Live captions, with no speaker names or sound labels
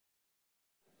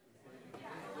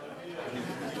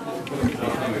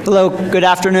Hello, good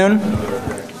afternoon.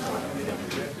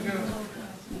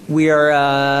 We're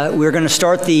going to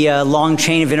start the long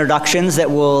chain of introductions that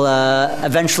will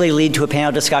eventually lead to a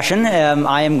panel discussion.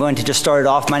 I am going to just start it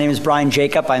off. My name is Brian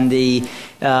Jacob. I'm the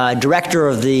director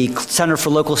of the Center for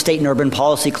Local, State, and Urban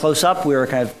Policy Close-Up. We're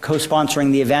kind of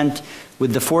co-sponsoring the event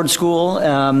with the Ford School.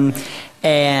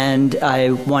 And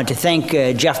I want to thank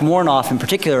Jeff Mornoff, in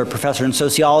particular, a professor in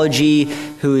sociology,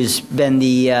 who has been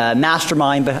the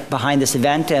mastermind behind this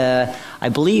event. I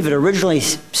believe it originally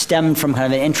stemmed from kind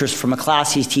of an interest from a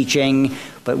class he's teaching,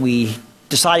 but we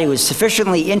decided it was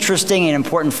sufficiently interesting and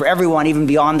important for everyone, even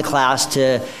beyond the class,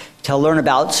 to learn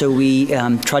about. So we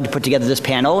tried to put together this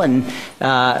panel, and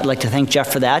I'd like to thank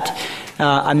Jeff for that.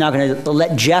 I'm now going to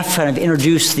let Jeff kind of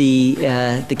introduce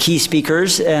the key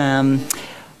speakers.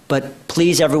 But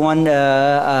please, everyone,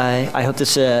 I hope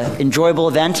this is an enjoyable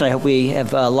event, and I hope we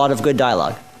have a lot of good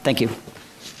dialogue. Thank you.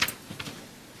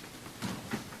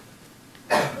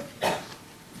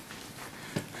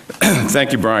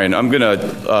 Thank you, Brian. I'm going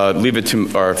to leave it to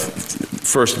our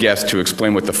first guest to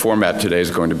explain what the format today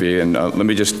is going to be. And let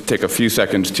me just take a few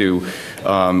seconds to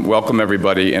welcome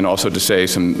everybody and also to say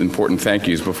some important thank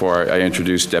yous before I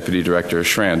introduce Deputy Director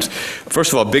Schrantz.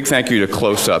 First of all, big thank you to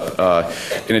Close Up.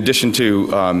 In addition to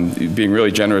being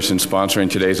really generous in sponsoring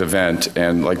today's event,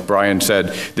 and like Brian said,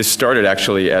 this started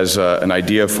actually as an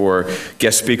idea for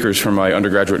guest speakers from my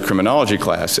undergraduate criminology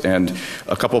class. And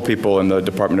a couple people in the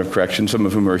Department of Corrections, some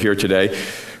of whom are here today,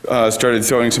 started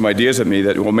throwing some ideas at me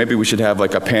that, well, maybe we should have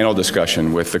like a panel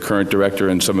discussion with the current director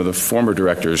and some of the former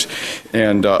directors,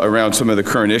 and around some of the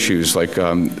current issues like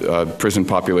prison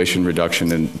population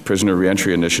reduction and prisoner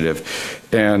reentry initiative.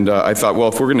 And I thought, well,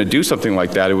 if we're going to do something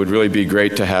like that, it would really be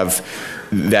great to have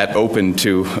that open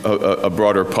to a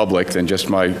broader public than just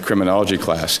my criminology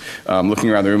class. Looking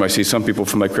around the room, I see some people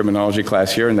from my criminology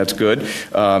class here, and that's good.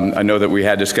 I know that we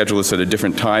had to schedule this at a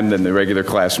different time than the regular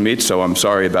class meets, so I'm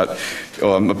sorry about,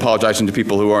 I'm apologizing to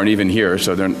people who aren't even here,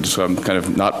 so I'm kind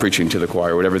of not preaching to the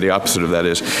choir, whatever the opposite of that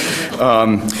is.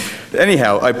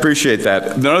 Anyhow, I appreciate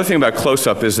that. Another thing about Close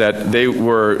Up is that they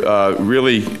were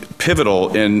really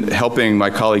pivotal in helping my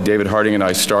colleague David Harding and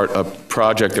I start a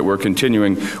project that we're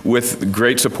continuing with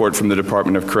great support from the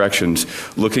Department of Corrections,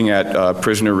 looking at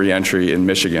prisoner reentry in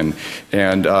Michigan.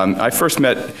 And I first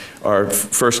met our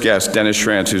first guest, Dennis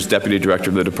Schrantz, who's Deputy Director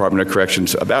of the Department of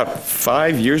Corrections, about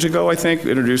 5 years ago, I think,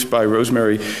 introduced by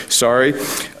Rosemary Sari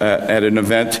at an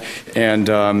event. And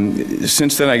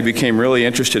since then, I became really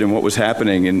interested in what was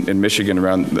happening in Michigan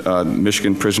around the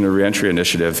Michigan Prisoner Reentry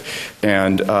Initiative.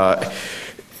 And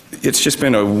it's just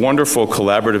been a wonderful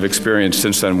collaborative experience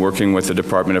since then, working with the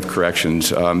Department of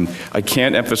Corrections. I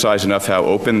can't emphasize enough how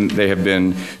open they have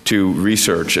been to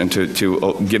research and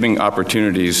to giving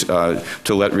opportunities to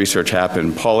let research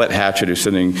happen. Paulette Hatchett, who's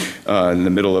sitting in the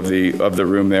middle of the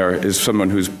room there, is someone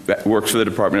who works for the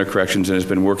Department of Corrections and has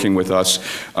been working with us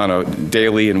on a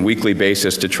daily and weekly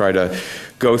basis to try to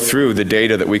go through the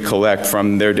data that we collect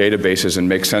from their databases and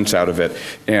make sense out of it.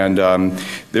 And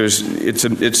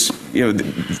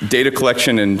data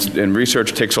collection and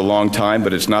research takes a long time,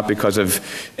 but it's not because of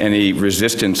any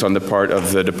resistance on the part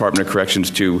of the Department of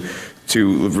Corrections to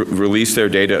release their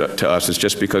data to us. It's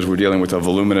just because we're dealing with a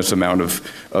voluminous amount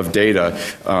of data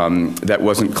that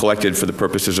wasn't collected for the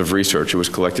purposes of research. It was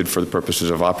collected for the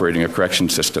purposes of operating a correction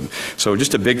system. So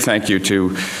just a big thank you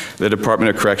to the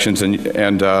Department of Corrections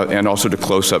and also to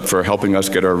Close Up for helping us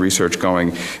get our research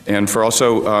going, and for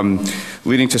also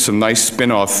leading to some nice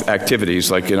spin-off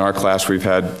activities. Like in our class, we've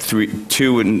had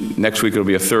two, and next week it'll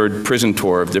be a third prison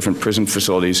tour of different prison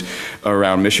facilities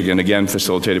around Michigan, again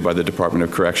facilitated by the Department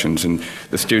of Corrections. And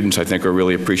the students, I think, are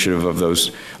really appreciative of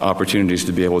those opportunities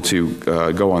to be able to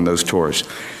go on those tours.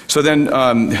 So then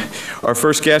our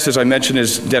first guest, as I mentioned,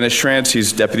 is Dennis Schrantz.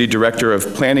 He's Deputy Director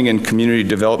of Planning and Community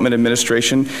Development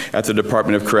Administration at the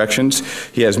Department of Corrections.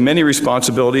 He has many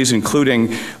responsibilities,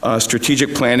 including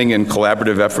strategic planning and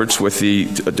collaborative efforts with the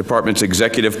department's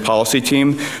executive policy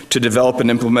team to develop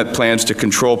and implement plans to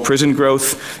control prison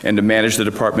growth and to manage the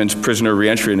department's prisoner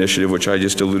reentry initiative, which I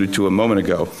just alluded to a moment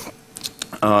ago.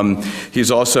 He's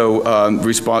also,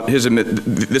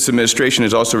 this administration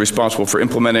is also responsible for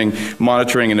implementing,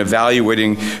 monitoring, and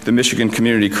evaluating the Michigan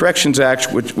Community Corrections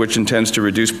Act, which intends to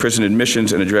reduce prison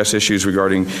admissions and address issues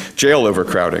regarding jail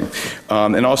overcrowding.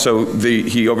 And also,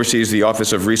 he oversees the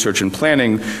Office of Research and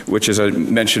Planning, which, as I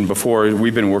mentioned before,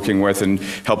 we've been working with and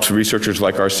helps researchers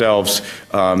like ourselves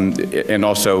and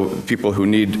also people who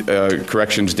need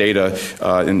corrections data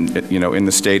in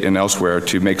the state and elsewhere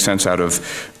to make sense out of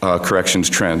corrections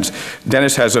trends.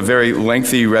 Dennis has a very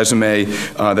lengthy resume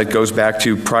that goes back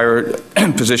to prior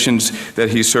positions that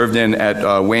he served in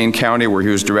at Wayne County, where he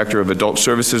was Director of Adult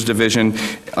Services Division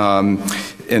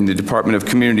in the Department of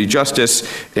Community Justice,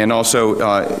 and also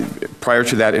prior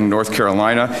to that in North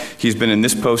Carolina. He's been in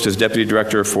this post as Deputy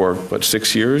Director for, what,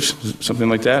 6 years? Something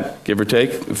like that, give or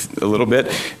take, a little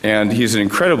bit. And he's an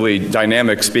incredibly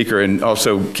dynamic speaker, and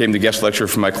also came to guest lecture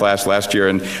for my class last year,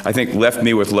 and I think left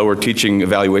me with lower teaching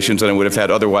evaluations than I would have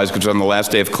had otherwise, because on the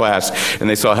last day of class, and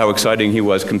they saw how exciting he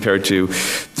was compared to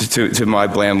my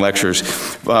bland lectures.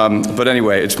 But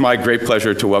anyway, it's my great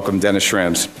pleasure to welcome Dennis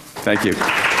Schrantz. Thank you.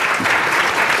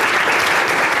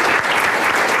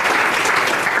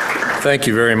 Thank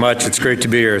you very much. It's great to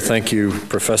be here. Thank you,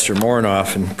 Professor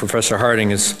Mornoff and Professor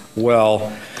Harding as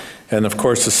well, and of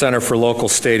course the Center for Local,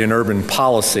 State, and Urban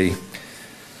Policy.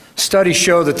 Studies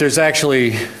show that there's actually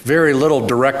very little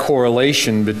direct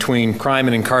correlation between crime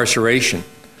and incarceration,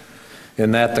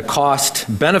 in that the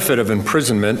cost-benefit of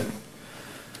imprisonment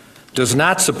does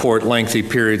not support lengthy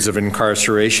periods of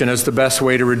incarceration as the best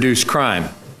way to reduce crime.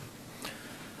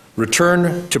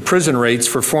 Return to prison rates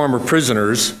for former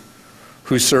prisoners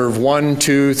who serve 1,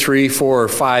 2, 3, 4, or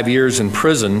 5 years in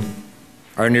prison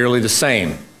are nearly the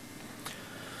same.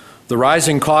 The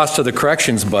rising cost of the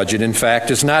corrections budget, in fact,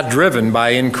 is not driven by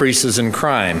increases in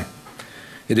crime.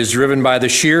 It is driven by the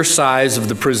sheer size of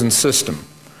the prison system.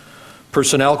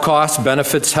 Personnel costs,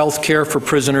 benefits, health care for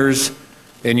prisoners,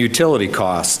 and utility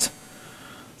costs.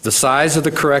 The size of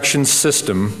the corrections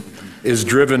system is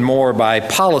driven more by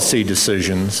policy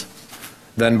decisions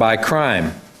than by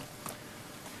crime.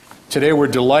 Today we're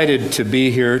delighted to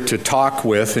be here to talk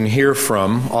with and hear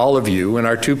from all of you and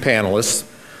our two panelists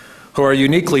who are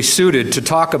uniquely suited to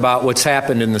talk about what's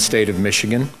happened in the state of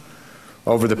Michigan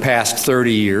over the past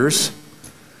 30 years,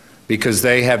 because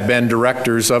they have been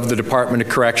directors of the Department of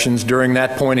Corrections during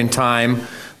that point in time,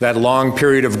 that long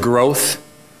period of growth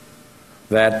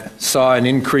that saw an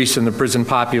increase in the prison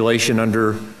population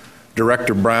under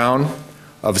Director Brown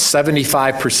of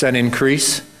 75%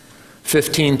 increase,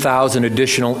 15,000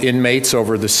 additional inmates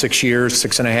over the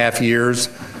 6.5 years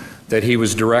that he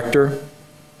was director.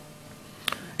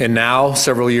 And now,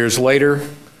 several years later,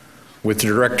 with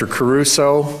Director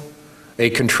Caruso,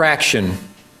 a contraction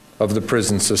of the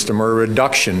prison system, or a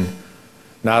reduction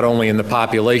not only in the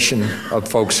population of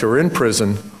folks who are in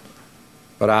prison,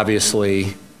 but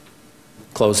obviously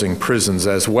closing prisons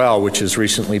as well, which has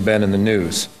recently been in the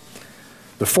news.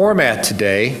 The format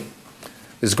today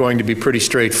is going to be pretty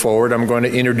straightforward. I'm going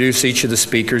to introduce each of the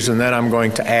speakers, and then I'm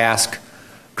going to ask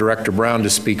Director Brown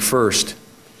to speak first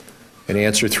and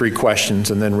answer 3 questions,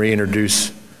 and then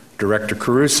reintroduce Director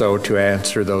Caruso to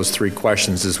answer those 3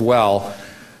 questions as well.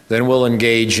 Then we'll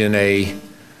engage in a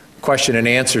question and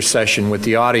answer session with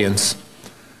the audience.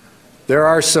 There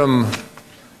are some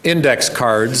index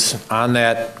cards on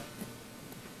that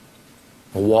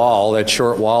wall, that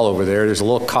short wall over there. There's a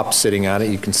little cup sitting on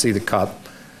it. You can see the cup.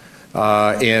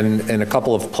 In a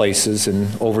couple of places,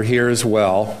 and over here as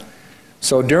well.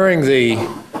 So during the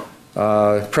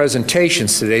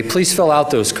presentations today, please fill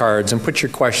out those cards and put your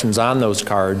questions on those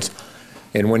cards.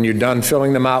 And when you're done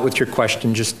filling them out with your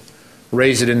question, just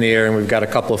raise it in the air, and we've got a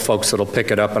couple of folks that'll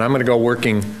pick it up. And I'm going to go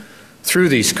working through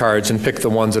these cards and pick the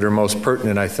ones that are most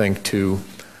pertinent, I think, to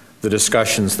the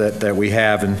discussions that we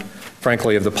have, and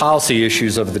frankly, of the policy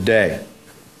issues of the day.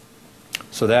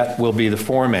 So that will be the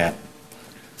format.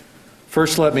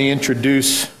 First, let me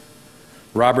introduce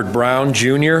Robert Brown,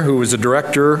 Jr., who was a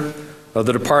director of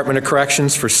the Department of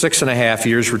Corrections for 6.5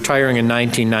 years, retiring in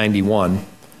 1991.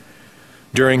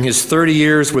 During his 30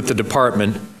 years with the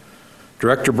department,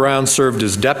 Director Brown served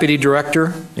as deputy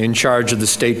director in charge of the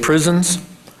state prisons,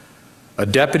 a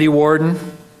deputy warden,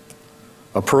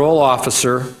 a parole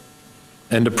officer,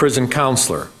 and a prison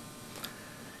counselor.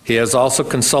 He has also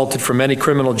consulted for many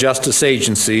criminal justice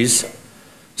agencies,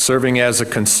 serving as a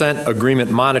consent agreement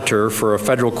monitor for a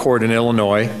federal court in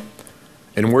Illinois,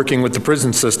 and working with the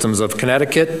prison systems of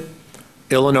Connecticut,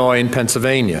 Illinois, and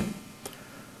Pennsylvania.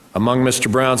 Among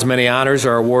Mr. Brown's many honors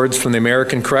are awards from the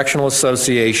American Correctional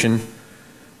Association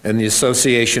and the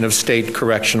Association of State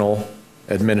Correctional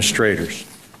Administrators.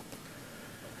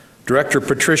 Director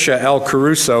Patricia L.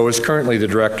 Caruso is currently the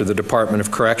director of the Department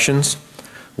of Corrections,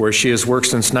 where she has worked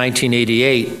since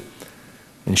 1988.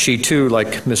 And she too,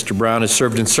 like Mr. Brown, has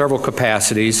served in several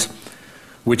capacities,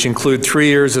 which include 3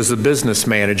 years as a business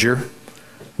manager,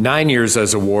 9 years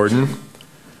as a warden,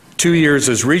 2 years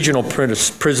as regional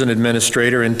prison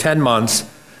administrator, and 10 months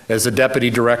as a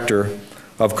deputy director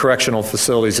of Correctional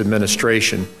Facilities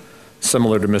Administration,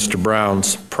 similar to Mr.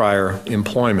 Brown's prior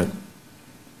employment.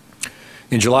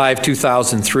 In July of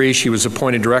 2003, she was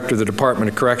appointed Director of the Department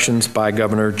of Corrections by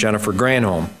Governor Jennifer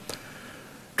Granholm.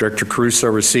 Director Caruso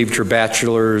received her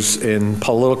bachelor's in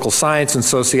political science and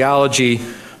sociology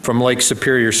from Lake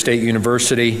Superior State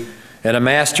University and a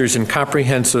master's in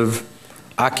comprehensive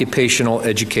occupational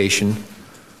education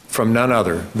from none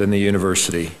other than the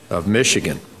University of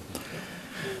Michigan.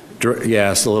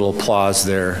 Yes, a little applause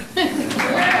there.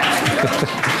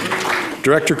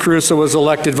 Director Caruso was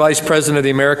elected Vice President of the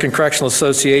American Correctional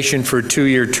Association for a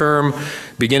 2-year term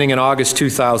beginning in August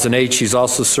 2008. She's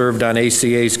also served on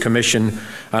ACA's Commission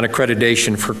on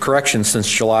Accreditation for Corrections since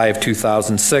July of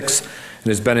 2006 and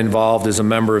has been involved as a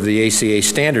member of the ACA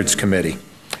Standards Committee.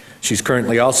 She's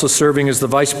currently also serving as the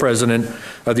Vice President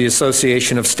of the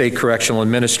Association of State Correctional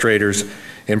Administrators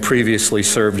and previously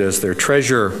served as their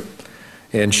Treasurer,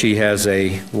 and she has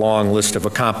a long list of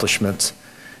accomplishments.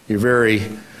 You're very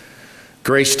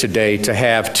graced today to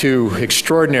have two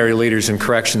extraordinary leaders in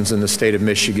corrections in the state of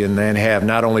Michigan and have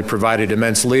not only provided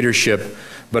immense leadership,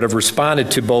 but have responded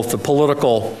to both the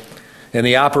political and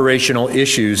the operational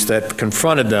issues that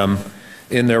confronted them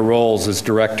in their roles as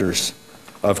directors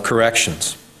of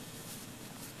corrections.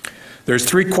 There's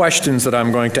 3 questions that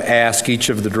I'm going to ask each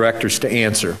of the directors to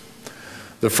answer.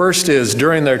 The first is,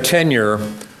 during their tenure,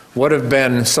 what have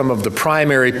been some of the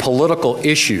primary political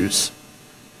issues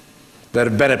that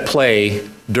have been at play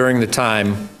during the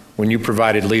time when you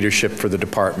provided leadership for the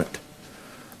department?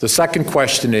 The second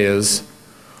question is,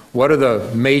 what are the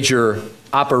major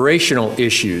operational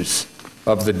issues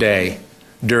of the day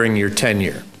during your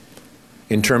tenure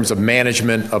in terms of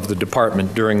management of the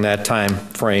department during that time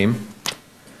frame?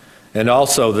 And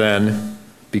also then,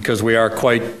 because we are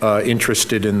quite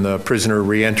interested in the Prisoner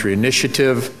Reentry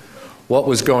Initiative, what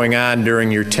was going on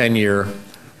during your tenure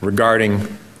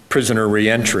regarding prisoner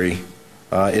reentry,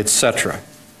 etc.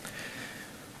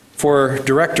 For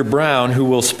Director Brown, who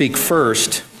will speak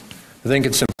first, I think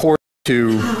it's important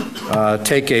to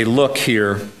take a look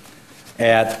here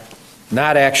at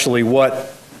not actually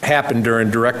what happened during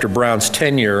Director Brown's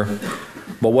tenure,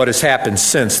 but what has happened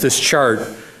since. This chart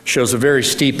shows a very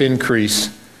steep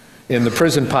increase in the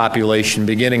prison population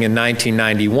beginning in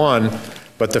 1991,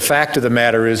 but the fact of the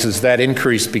matter is that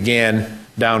increase began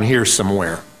down here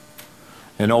somewhere.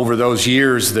 And over those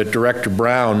years that Director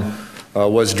Brown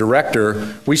was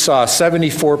director, we saw a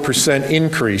 74%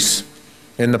 increase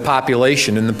in the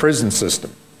population in the prison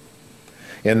system.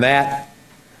 And that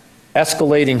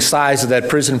escalating size of that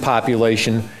prison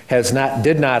population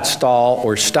did not stall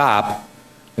or stop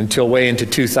until way into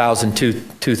 2002,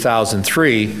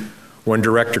 2003, when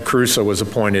Director Caruso was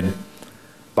appointed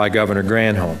by Governor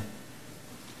Granholm.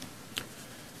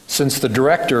 Since the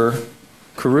Director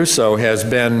Caruso has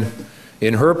been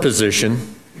in her position,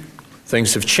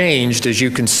 things have changed, as you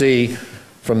can see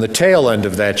from the tail end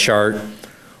of that chart,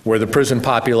 where the prison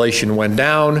population went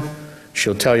down.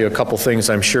 She'll tell you a couple things,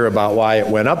 I'm sure, about why it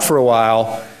went up for a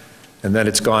while, and then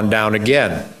it's gone down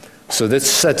again. So this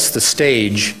sets the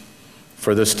stage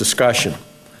for this discussion.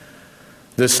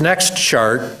 This next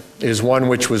chart is one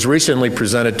which was recently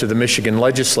presented to the Michigan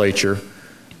legislature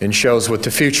and shows what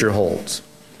the future holds.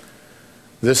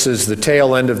 This is the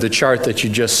tail end of the chart that you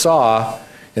just saw,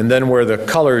 and then where the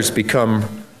colors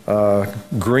become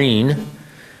green,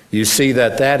 you see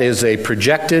that that is a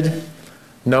projected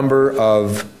number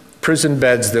of prison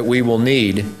beds that we will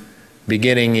need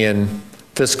beginning in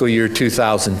fiscal year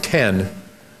 2010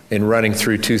 and running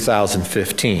through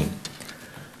 2015.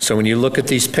 So when you look at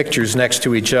these pictures next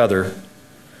to each other,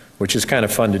 which is kind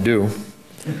of fun to do,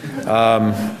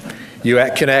 you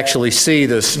can actually see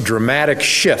this dramatic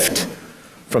shift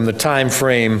from the time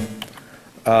frame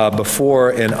before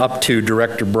and up to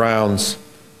Director Brown's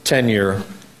tenure,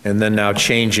 and then now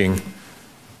changing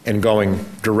and going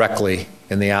directly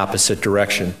in the opposite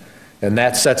direction. And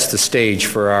that sets the stage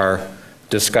for our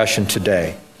discussion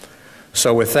today.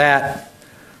 So with that,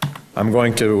 I'm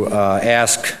going to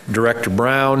ask Director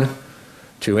Brown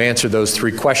to answer those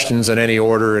 3 questions in any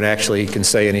order, and actually he can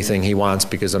say anything he wants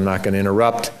because I'm not going to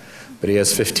interrupt, but he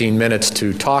has 15 minutes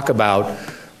to talk about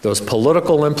those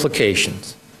political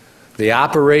implications, the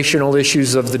operational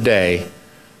issues of the day,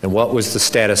 and what was the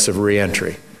status of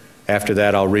reentry. After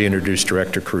that, I'll reintroduce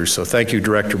Director Caruso. Thank you,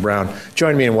 Director Brown.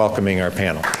 Join me in welcoming our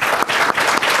panel.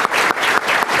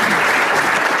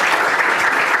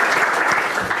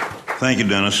 Thank you,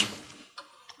 Dennis.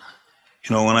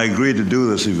 You know, when I agreed to do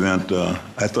this event,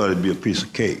 I thought it'd be a piece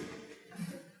of cake.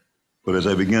 But as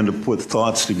I began to put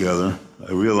thoughts together,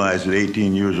 I realized that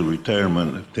 18 years of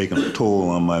retirement have taken a toll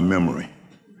on my memory.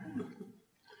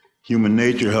 Human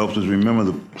nature helps us remember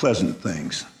the pleasant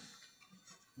things.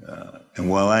 And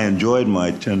while I enjoyed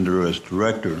my tenure as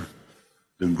director,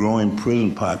 the growing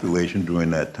prison population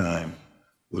during that time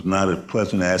was not a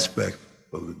pleasant aspect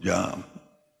of the job.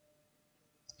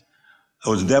 I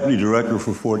was deputy director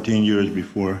for 14 years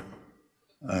before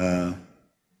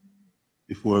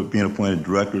being appointed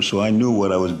director, so I knew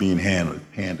what I was being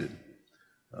handed.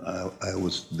 I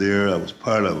was there, I was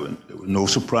part of it. There were no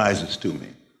surprises to me.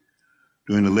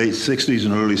 During the late 60s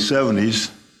and early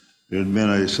 70s, there had been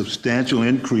a substantial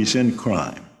increase in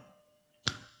crime.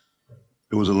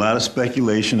 There was a lot of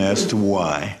speculation as to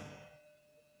why.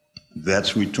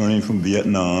 Vets returning from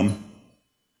Vietnam,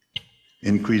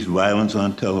 increased violence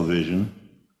on television,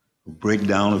 a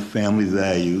breakdown of family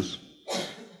values,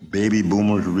 baby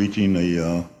boomers reaching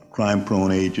the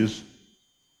crime-prone ages,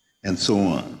 and so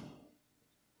on.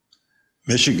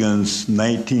 Michigan's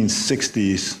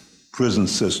 1960s prison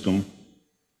system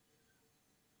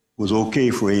was okay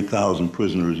for 8,000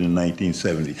 prisoners in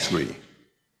 1973,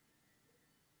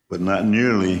 but not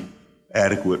nearly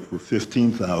adequate for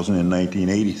 15,000 in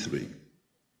 1983.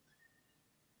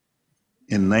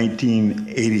 In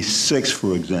 1986,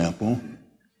 for example,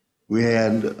 we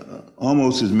had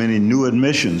almost as many new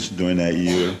admissions during that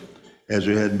year as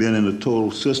there had been in the total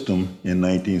system in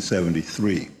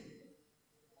 1973.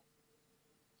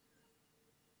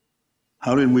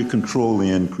 How did we control the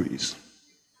increase?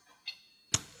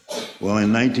 Well,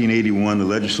 in 1981, the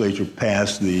legislature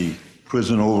passed the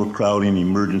Prison Overcrowding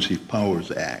Emergency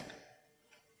Powers Act.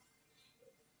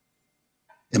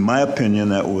 In my opinion,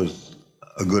 that was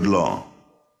a good law.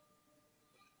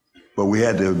 But we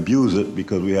had to abuse it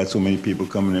because we had so many people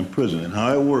coming in prison. And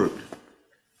how it worked,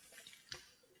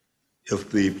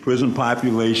 if the prison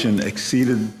population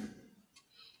exceeded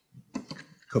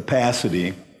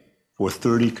capacity for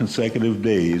 30 consecutive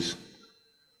days,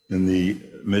 then the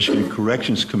Michigan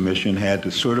Corrections Commission had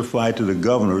to certify to the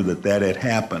governor that that had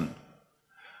happened.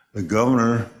 The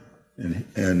governor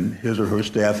and his or her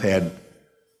staff had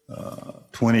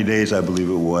 20 days, I believe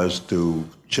it was, to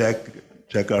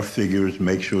check our figures,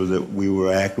 make sure that we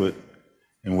were accurate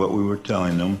in what we were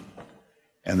telling them.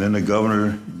 And then the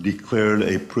governor declared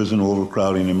a prison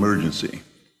overcrowding emergency.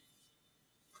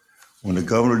 When the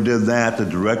governor did that, the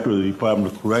director of the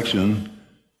Department of Correction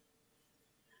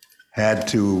had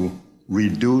to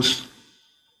reduce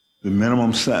the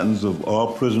minimum sentence of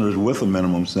all prisoners with a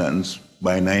minimum sentence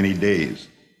by 90 days.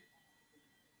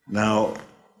 Now,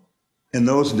 in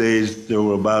those days, there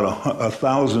were about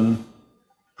 1,000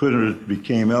 prisoners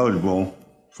became eligible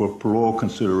for parole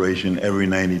consideration every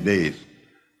 90 days.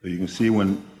 So you can see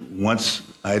once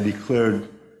I declared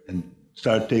and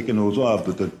started taking those off,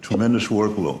 that the tremendous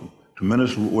workload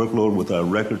with our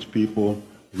records people,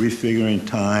 refiguring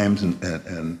times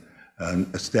and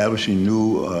establishing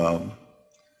new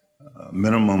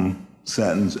minimum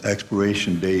sentence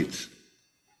expiration dates.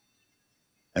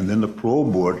 And then the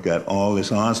parole board got all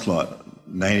this onslaught.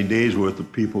 90 days worth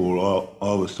of people were all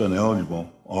of a sudden eligible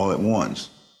all at once.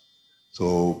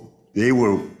 So they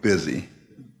were busy.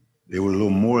 They were a little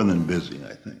more than busy,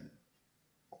 I think.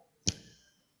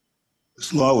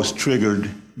 This law was triggered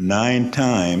 9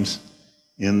 times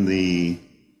in the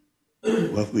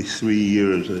roughly 3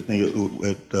 years. I think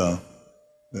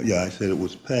I said it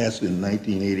was passed in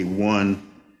 1981,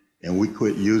 and we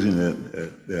quit using it.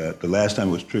 The last time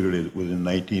it was triggered, it was in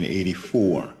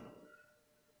 1984.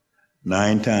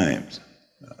 9 times.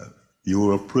 You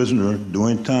were a prisoner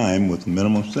doing time with a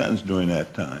minimum sentence during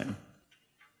that time.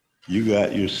 You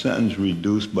got your sentence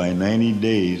reduced by 90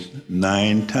 days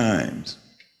 9 times.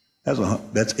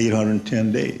 That's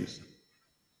 810 days.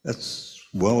 That's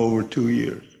well over 2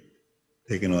 years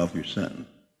taking off your sentence.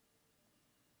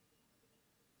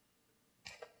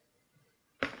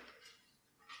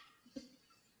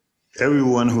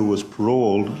 Everyone who was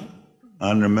paroled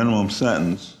on their minimum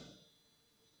sentence,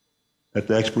 at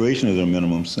the expiration of their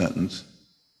minimum sentence,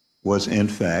 was in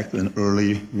fact an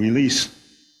early release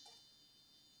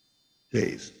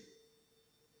case.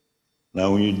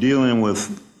 Now, when you're dealing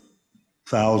with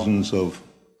thousands of,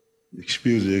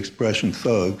 excuse the expression,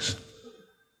 thugs,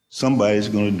 somebody's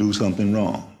going to do something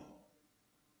wrong.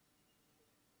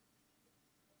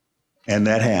 And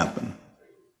that happened.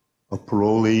 A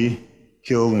parolee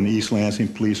killed an East Lansing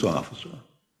police officer.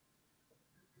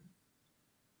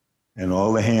 And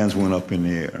all the hands went up in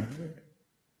the air.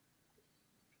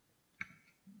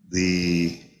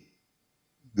 The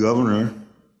governor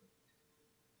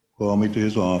called me to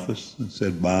his office and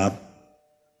said, "Bob,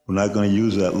 we're not going to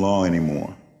use that law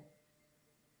anymore.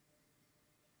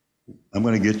 I'm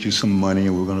going to get you some money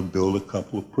and we're going to build a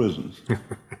couple of prisons."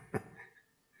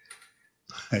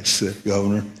 I said,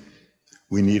 "Governor,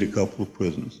 we need a couple of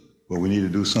prisons, but we need to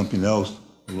do something else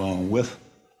along with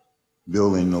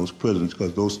building those prisons,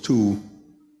 because those two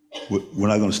we're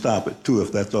not going to stop at 2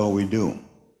 if that's all we do.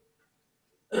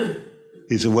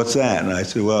 He said, what's that? And I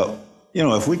said, well, you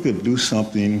know, if we could do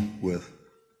something with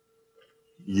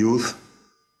youth,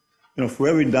 you know, for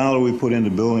every dollar we put into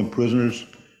building prisoners,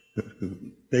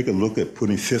 take a look at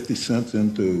putting 50 cents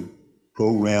into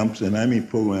programs, and I mean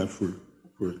programs for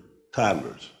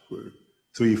toddlers, for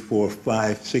 3, 4,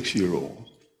 5, 6-year-olds.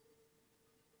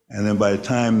 And then by the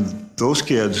time those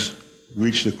kids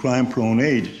reach the crime-prone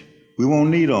age, we won't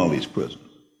need all these prisons.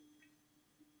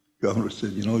 The governor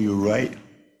said, you know, you're right,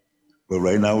 but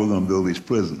right now we're going to build these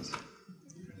prisons.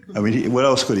 I mean, what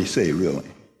else could he say, really?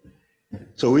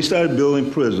 So we started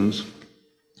building prisons,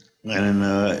 and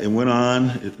it went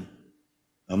on.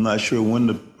 I'm not sure when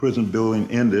the prison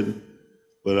building ended,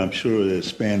 but I'm sure it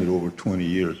expanded over 20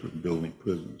 years of building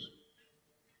prisons.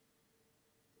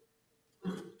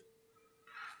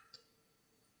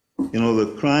 You know,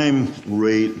 the crime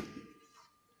rate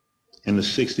in the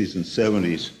 60s and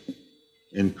 70s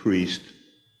increased,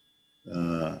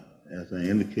 as I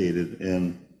indicated,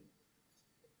 and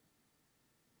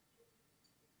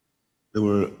there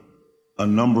were a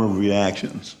number of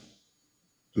reactions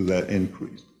to that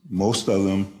increase. Most of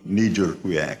them knee-jerk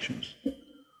reactions.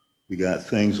 We got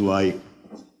things like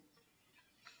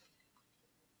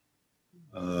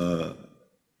an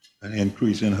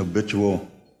increase in habitual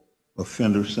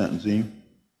offender sentencing.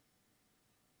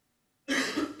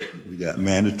 We got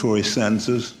mandatory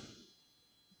sentences.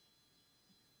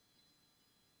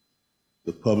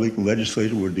 The public and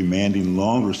legislature were demanding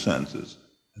longer sentences,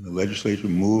 and the legislature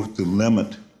moved to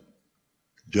limit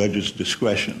judges'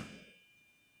 discretion.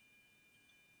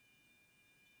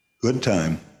 Good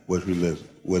time was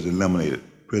eliminated,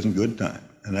 prison good time,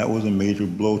 and that was a major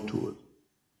blow to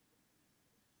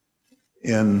it.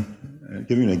 And I'll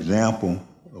give you an example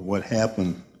of what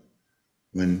happened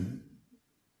when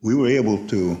we were able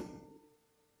to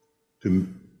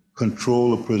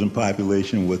control the prison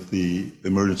population with the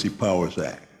Emergency Powers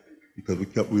Act, because we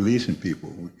kept releasing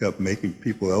people. We kept making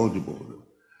people eligible.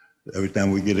 Every time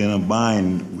we get in a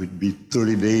bind, we'd be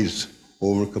 30 days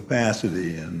over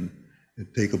capacity, and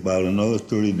it'd take about another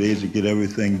 30 days to get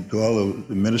everything, to all the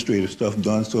administrative stuff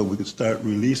done so we could start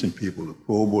releasing people. The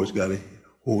parole board's got to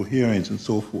hold hearings and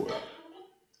so forth.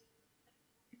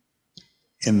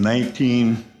 In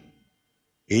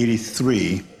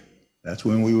 1983, that's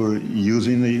when we were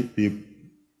using the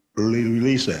Early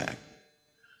Release Act.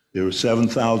 There were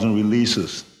 7,000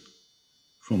 releases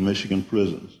from Michigan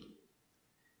prisons.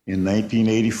 In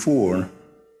 1984,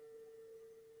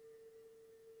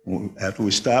 after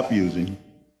we stopped using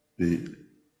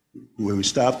when we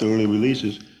stopped the early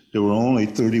releases, there were only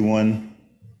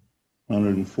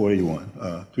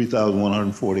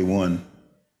 3,141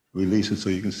 releases. So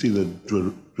you can see the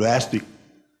drastic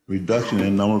reduction in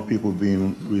the number of people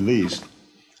being released,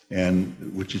 and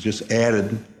which has just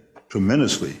added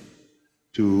tremendously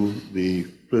to the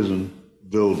prison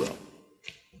buildup.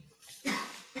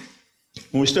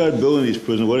 When we started building these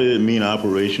prisons, what did it mean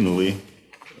operationally?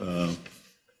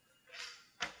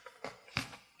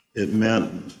 It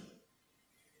meant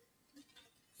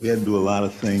we had to do a lot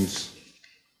of things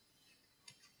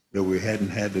that we hadn't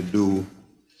had to do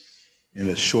in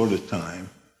a shorter time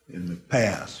in the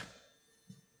past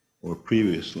or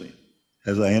previously.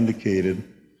 As I indicated,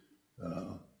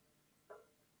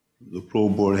 the parole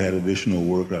board had additional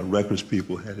work, our records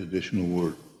people had additional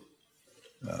work.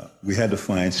 We had to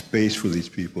find space for these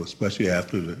people, especially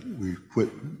after we quit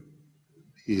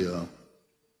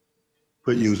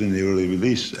using the Early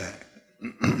Release Act.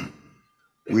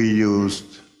 We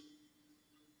used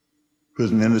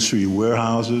prison industry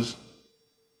warehouses,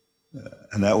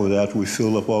 and that was after we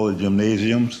filled up all the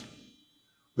gymnasiums.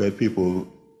 We had people,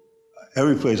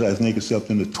 every place I think except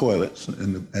in the toilets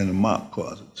and the mop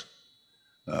closets.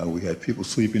 We had people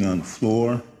sleeping on the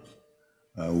floor.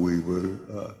 We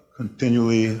were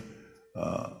continually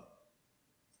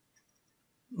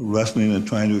wrestling and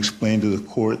trying to explain to the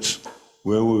courts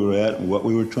where we were at and what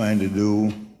we were trying to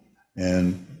do,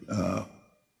 and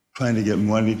trying to get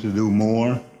money to do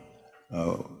more.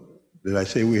 Did I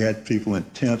say we had people in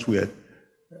tents? We had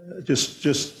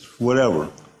just whatever.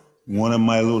 One of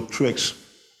my little tricks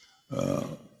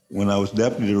when I was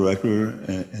deputy director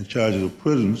in charge of the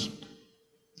prisons,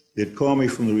 they'd call me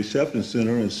from the reception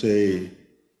center and say,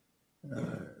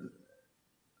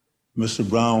 Mr.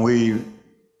 Brown, we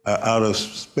are out of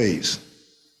space.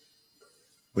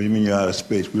 What do you mean you're out of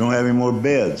space? We don't have any more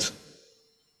beds.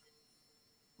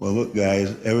 Well, look,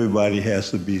 guys, everybody has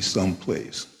to be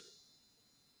someplace.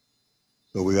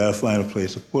 So we got to find a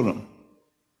place to put them.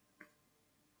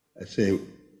 I say,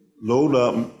 load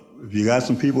up. If you got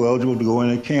some people eligible to go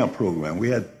in a camp program, we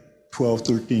had 12,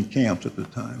 13 camps at the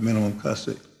time, minimum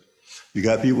custody. You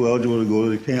got people eligible to go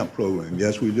to the camp program?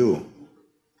 Yes, we do.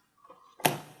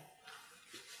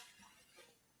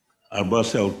 Our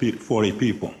bus held 40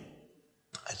 people.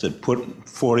 I said, put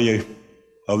 40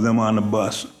 of them on the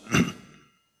bus.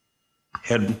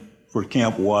 Head for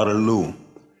Camp Waterloo.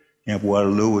 Camp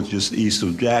Waterloo was just east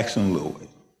of Jackson, Louis.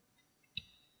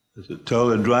 I said, tell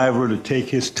the driver to take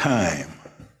his time.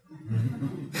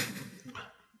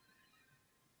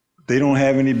 They don't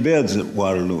have any beds at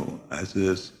Waterloo. I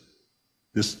said,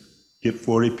 just get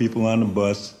 40 people on the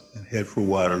bus and head for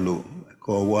Waterloo. I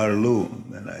called Waterloo,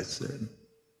 and I said,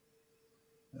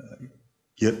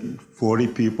 get 40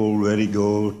 people ready to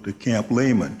go to Camp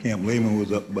Lehman. Camp Lehman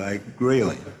was up by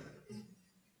Grayling.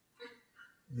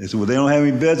 They said, well, they don't have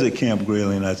any beds at Camp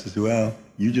Grayling. I said, well,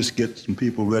 you just get some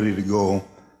people ready to go,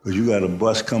 because you got a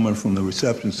bus coming from the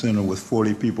reception center with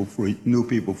 40 people new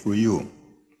people for you.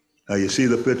 Now you see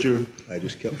the picture? I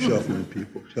just kept shuffling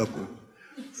people, shuffling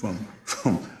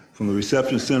from the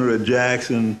reception center at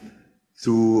Jackson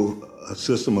through a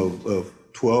system of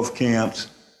 12 camps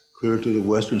clear to the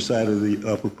western side of the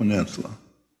Upper Peninsula.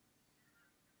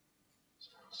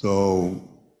 So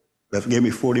that gave me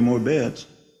 40 more beds.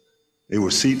 There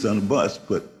were seats on the bus,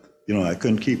 but you know, I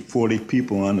couldn't keep 40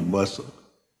 people on the bus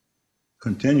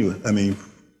continuous. I mean,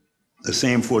 the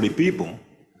same 40 people,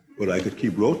 but I could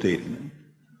keep rotating them.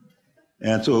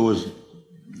 And so it was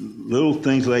little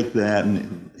things like that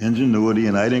and ingenuity,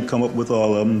 and I didn't come up with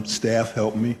all of them. Staff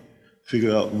helped me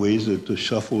figure out ways to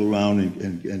shuffle around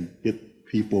and get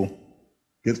people,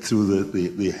 get through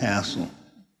the hassle.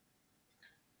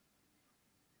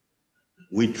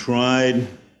 We tried,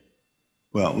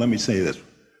 well, let me say this.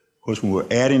 Of course, when we were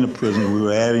adding a prison, we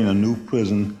were adding a new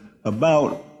prison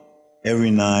about every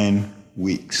 9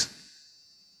 weeks.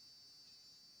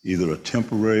 Either a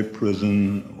temporary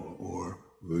prison or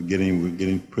we're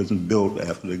getting prison built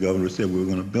after the governor said we were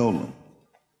going to build them.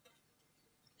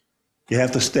 You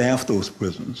have to staff those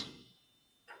prisons.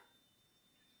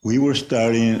 We were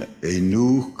starting a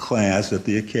new class at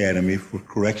the academy for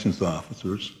corrections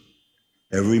officers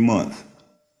every month.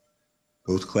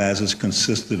 Those classes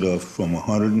consisted of from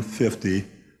 150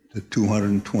 to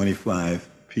 225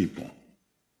 people.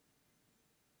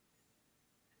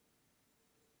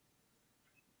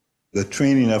 The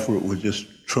training effort was just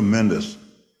tremendous.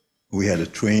 We had to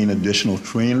train additional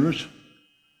trainers.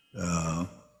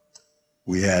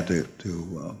 We had to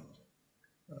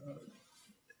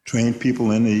train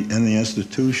people in the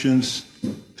institutions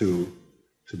to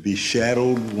be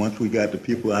shadowed once we got the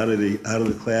people out of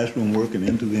the classroom working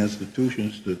into the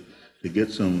institutions to get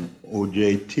some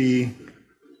OJT.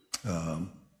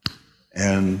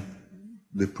 And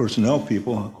the personnel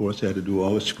people, of course, had to do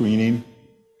all the screening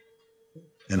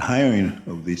and hiring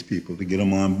of these people to get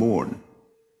them on board.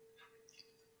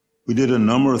 We did a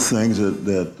number of things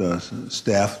that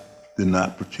staff did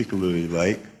not particularly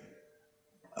like.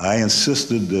 I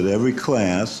insisted that every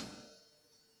class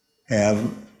have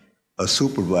a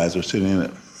supervisor sitting in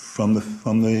it from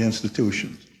the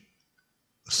institutions,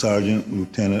 a sergeant,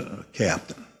 lieutenant, or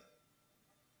captain,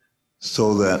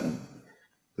 so that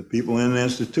the people in the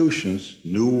institutions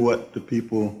knew what the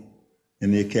people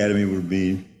in the academy were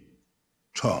being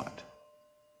taught.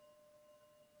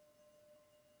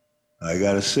 I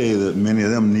got to say that many of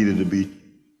them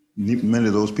many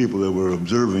of those people that were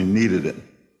observing needed it.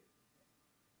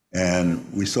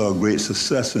 And we saw great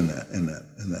success in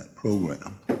that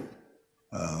program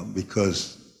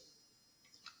because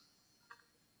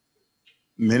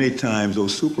many times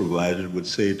those supervisors would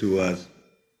say to us,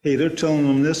 hey, they're telling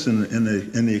them this in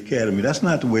the academy. That's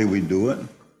not the way we do it.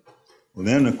 Well,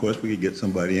 then, of course, we could get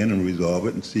somebody in and resolve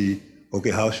it and see, okay,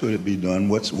 how should it be done?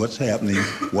 What's happening?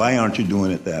 Why aren't you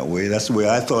doing it that way? That's the way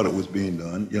I thought it was being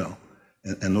done, you know,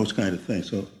 and those kind of things.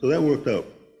 So that worked out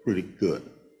pretty good.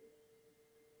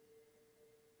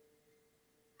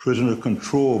 Prisoner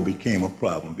control became a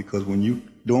problem because when you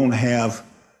don't have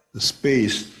the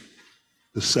space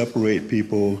to separate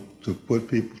people, to put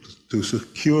people, to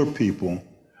secure people,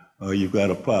 you've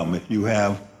got a problem. If you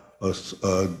have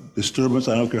a disturbance,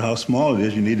 I don't care how small it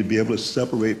is, you need to be able to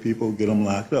separate people, get them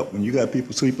locked up. When you got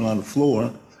people sleeping on the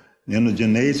floor in the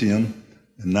gymnasium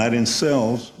and not in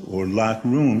cells or locked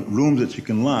rooms that you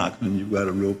can lock, then you've got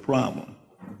a real problem.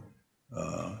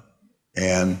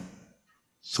 And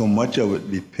so much of it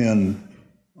depends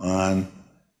on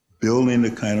building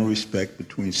the kind of respect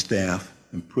between staff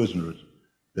and prisoners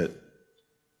that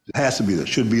has to be there,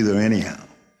 should be there anyhow,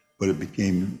 but it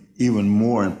became even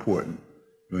more important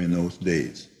during those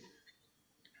days.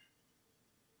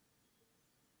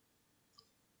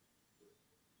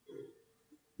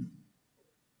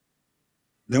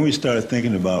 Then we started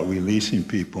thinking about releasing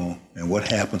people and what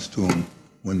happens to them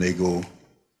when they go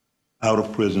out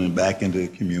of prison and back into the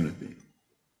community.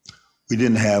 We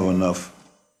didn't have enough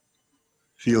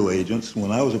field agents.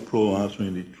 When I was a parole officer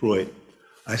in Detroit,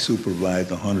 I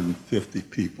supervised 150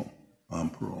 people on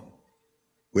parole.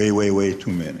 Way, way, way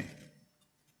too many.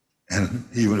 And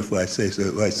even if I say so,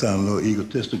 it might sound a little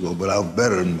egotistical, but I was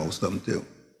better than most of them too.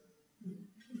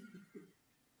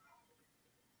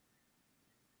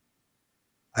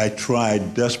 I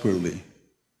tried desperately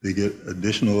to get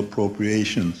additional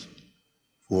appropriations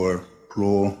for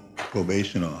parole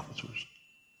probation officers.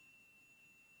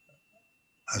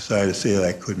 I'm sorry to say that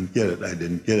I couldn't get it. I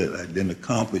didn't get it. I didn't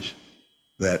accomplish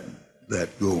that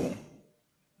goal.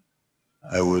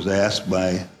 I was asked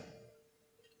by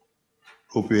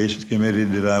Appropriations Committee,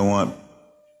 did I want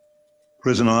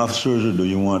prison officers or do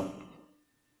you want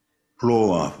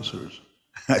parole officers?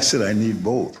 I said, I need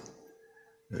both.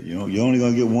 You know, you're only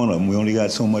going to get one of them. We only got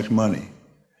so much money.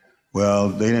 Well,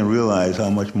 they didn't realize how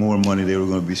much more money they were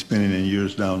going to be spending in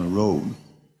years down the road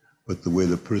with the way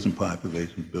the prison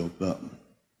population built up.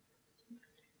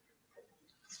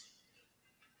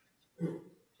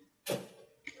 I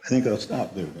think I'll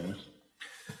stop there, Dennis.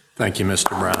 Thank you, Mr.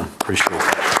 Brown. Appreciate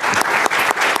that.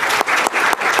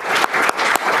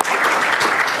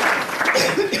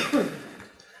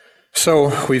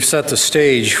 So we've set the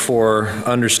stage for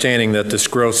understanding that this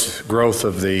growth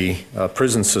of the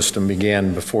prison system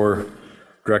began before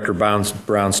Director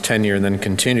Brown's tenure and then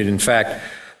continued. In fact,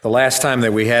 the last time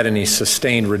that we had any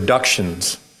sustained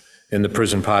reductions in the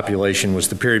prison population was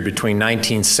the period between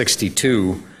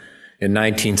 1962 and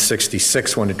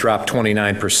 1966 when it dropped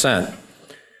 29%.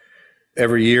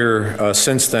 Every year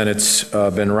since then it's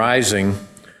been rising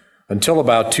until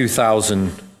about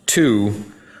 2002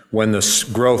 when this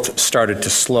growth started to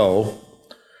slow.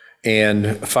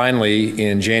 And finally,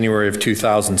 in January of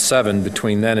 2007,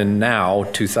 between then and now,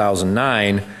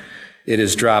 2009, it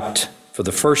has dropped for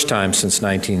the first time since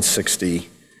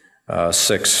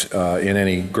 1966 in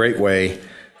any great way,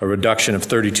 a reduction of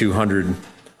 3,200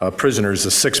 prisoners, a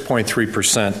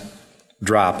 6.3%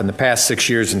 drop. In the past 6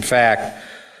 years, in fact,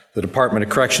 the Department of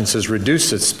Corrections has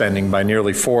reduced its spending by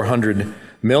nearly $400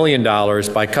 million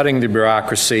by cutting the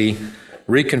bureaucracy,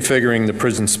 reconfiguring the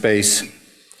prison space,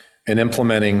 and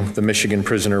implementing the Michigan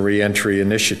Prisoner Reentry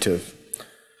Initiative.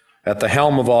 At the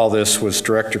helm of all this was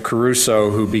Director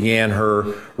Caruso, who began her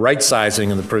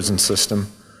rightsizing of the prison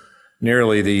system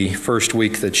nearly the first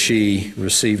week that she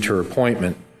received her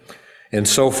appointment. And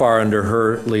so far under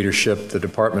her leadership, the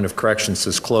Department of Corrections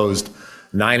has closed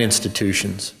 9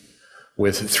 institutions,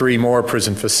 with 3 more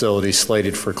prison facilities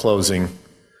slated for closing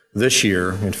this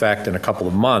year, in fact, in a couple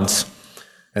of months.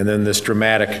 And then this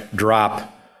dramatic drop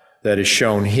that is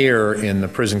shown here in the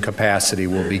prison capacity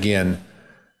will begin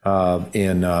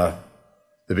in the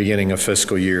beginning of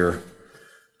fiscal year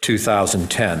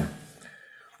 2010.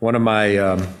 One of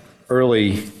my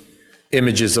early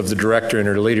images of the director and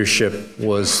her leadership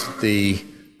was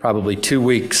probably 2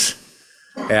 weeks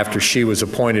after she was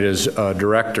appointed as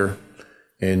director,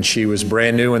 and she was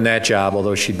brand new in that job,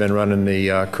 although she'd been running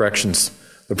the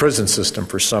prison system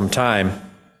for some time.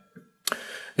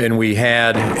 And we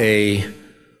had a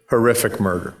horrific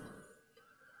murder.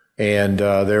 And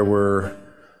there were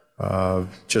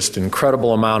just an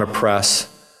incredible amount of press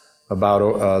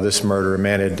about this murder. A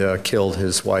man had killed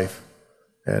his wife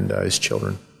and his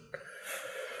children.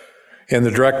 And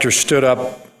the director stood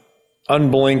up,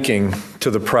 unblinking,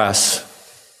 to the press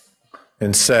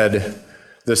and said,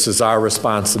 "This is our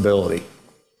responsibility."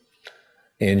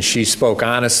 And she spoke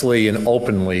honestly and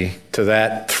openly to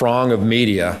that throng of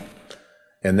media,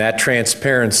 and that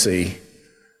transparency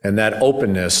and that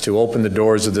openness to open the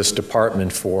doors of this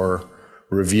department for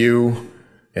review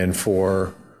and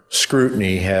for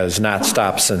scrutiny has not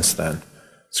stopped since then.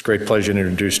 It's a great pleasure to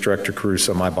introduce Director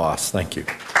Caruso, my boss. Thank you.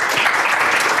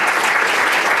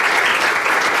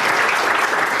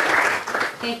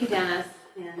 Thank you, Dennis,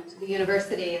 and to the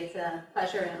university. It's a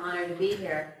pleasure and honor to be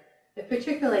here. It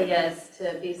particularly is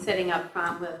to be sitting up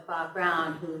front with Bob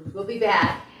Brown, who will be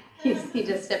back. He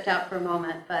just stepped out for a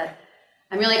moment, but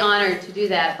I'm really honored to do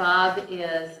that. Bob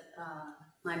is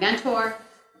my mentor.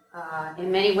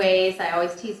 In many ways, I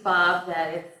always tease Bob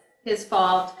that it's his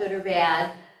fault, good or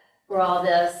bad, for all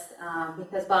this,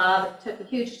 because Bob took a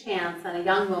huge chance on a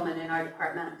young woman in our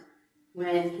department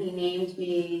when he named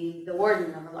me the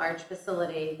warden of a large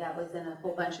facility that was in a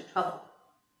whole bunch of trouble.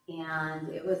 And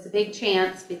it was a big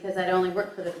chance because I'd only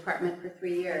worked for the department for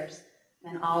 3 years,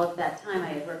 and all of that time I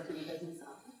had worked in the business office.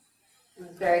 It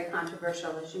was very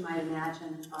controversial, as you might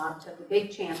imagine. Bob took a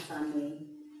big chance on me,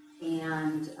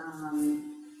 and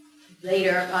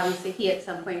later, obviously, he at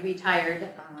some point retired.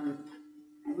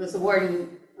 Was the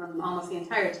warden almost the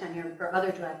entire tenure for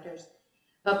other directors.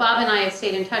 But Bob and I have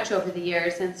stayed in touch over the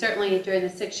years, and certainly during the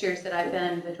 6 years that I've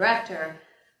been the director,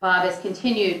 Bob has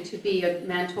continued to be a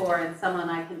mentor and someone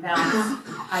I can bounce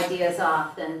ideas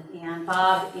off. And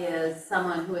Bob is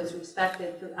someone who is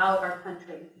respected throughout our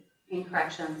country in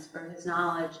corrections for his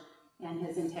knowledge and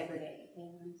his integrity.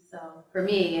 And so for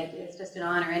me, it's just an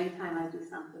honor anytime I do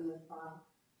something with Bob.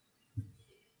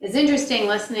 It's interesting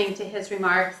listening to his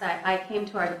remarks. I came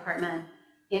to our department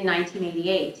in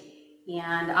 1988,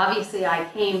 and obviously I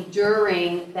came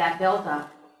during that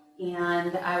buildup,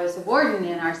 and I was a warden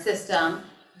in our system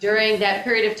during that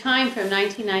period of time from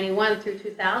 1991 through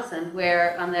 2000,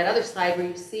 where on that other slide where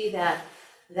you see that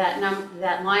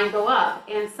line go up,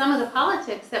 and some of the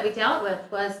politics that we dealt with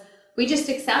was we just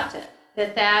accepted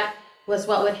that was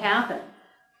what would happen.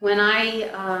 When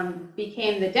I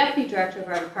became the deputy director of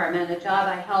our department, a job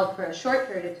I held for a short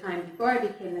period of time before I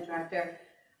became the director,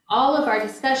 all of our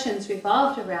discussions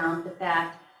revolved around the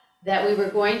fact that we were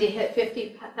going to hit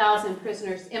 50,000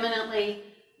 prisoners imminently.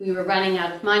 We were running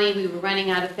out of money. We were running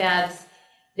out of beds.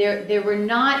 There were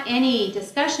not any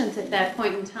discussions at that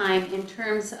point in time in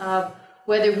terms of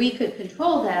whether we could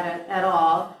control that at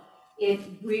all.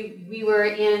 We were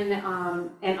in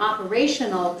an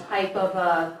operational type of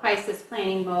a crisis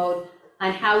planning mode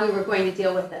on how we were going to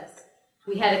deal with this.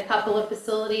 We had a couple of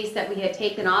facilities that we had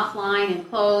taken offline and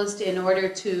closed in order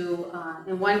to,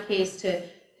 in one case, to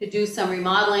do some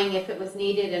remodeling if it was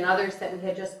needed, and others that we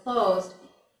had just closed.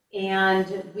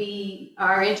 And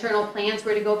our internal plans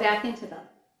were to go back into them.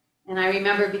 And I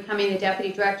remember becoming the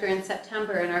deputy director in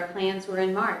September, and our plans were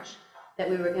in March that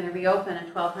we were going to reopen a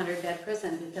 1,200 bed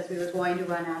prison because we were going to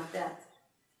run out of beds.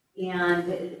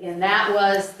 And that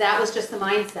was just the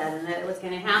mindset, and that it was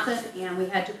going to happen, and we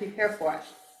had to prepare for it.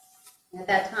 At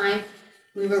that time,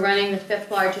 we were running the 5th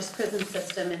largest prison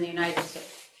system in the United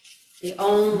States. The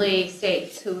only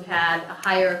states who had a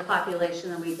higher population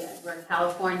than we did were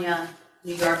California,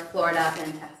 New York, Florida,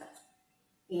 and Texas.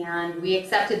 And we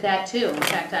accepted that too. In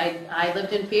fact, I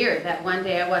lived in fear that one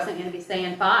day I wasn't going to be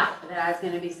saying 5, that I was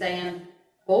going to be saying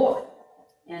 4.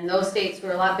 And those states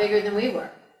were a lot bigger than we were.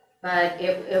 But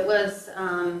it was,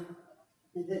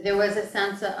 there was a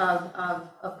sense of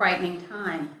a frightening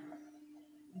time.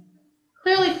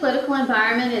 Clearly, political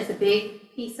environment is a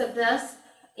big piece of this.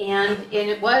 And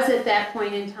it was at that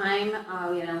point in time,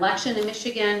 we had an election in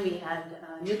Michigan, we had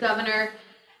a new governor,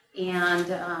 and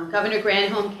Governor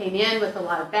Granholm came in with a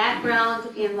lot of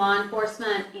background in law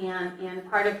enforcement, and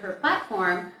part of her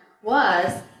platform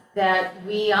was that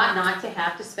we ought not to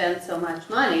have to spend so much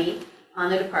money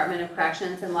on the Department of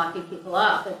Corrections and locking people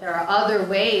up, that there are other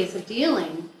ways of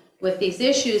dealing with these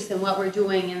issues than what we're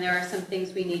doing, and there are some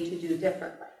things we need to do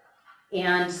differently.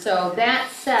 And so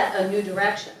that set a new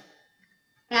direction.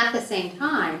 At the same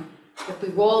time, if we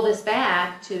roll this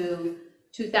back to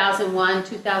 2001,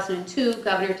 2002,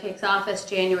 governor takes office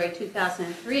January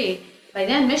 2003. By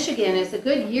then, Michigan is a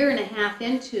good year and a half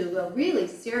into a really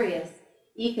serious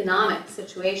economic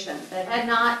situation that had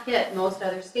not hit most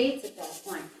other states at that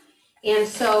point. And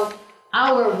so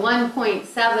our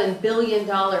 $1.7 billion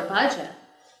budget,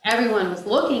 everyone was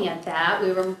looking at that.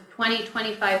 We were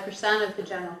 25% of the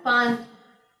general fund,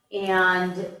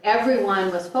 and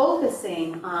everyone was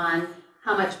focusing on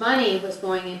how much money was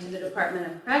going into the Department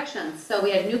of Corrections. So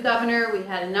we had a new governor, we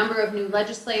had a number of new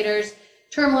legislators.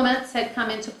 Term limits had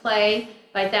come into play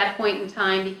by that point in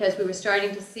time because we were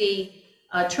starting to see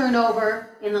a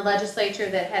turnover in the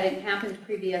legislature that hadn't happened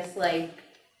previously.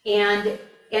 And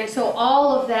so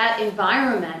all of that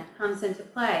environment comes into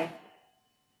play.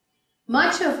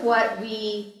 Much of what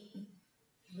we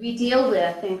deal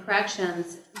with in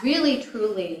corrections really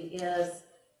truly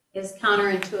is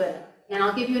counterintuitive. And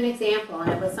I'll give you an example,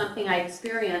 and it was something I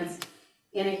experienced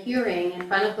in a hearing in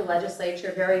front of the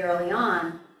legislature very early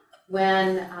on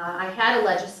when I had a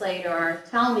legislator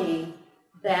tell me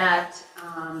that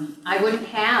I wouldn't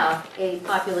have a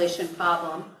population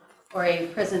problem or a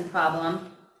prison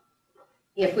problem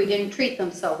if we didn't treat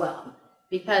them so well.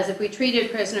 Because if we treated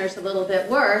prisoners a little bit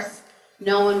worse,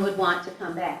 no one would want to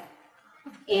come back.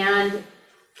 And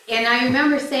I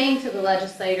remember saying to the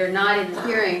legislator, not in the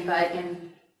hearing, but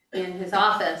in his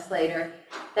office later,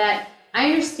 that I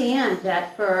understand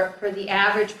that for the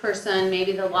average person,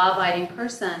 maybe the law-abiding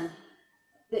person,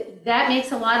 that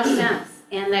makes a lot of sense,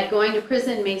 and that going to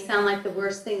prison may sound like the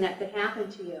worst thing that could happen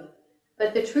to you.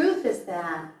 But the truth is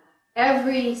that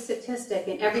every statistic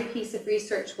and every piece of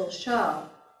research will show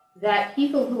that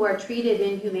people who are treated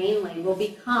inhumanely will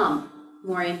become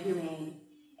more inhumane,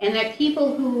 and that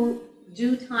people who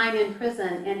do time in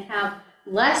prison and have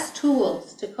less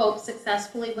tools to cope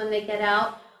successfully when they get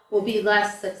out, will be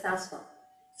less successful.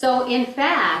 So in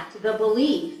fact, the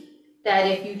belief that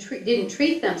if you didn't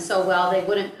treat them so well, they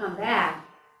wouldn't come back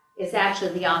is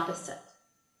actually the opposite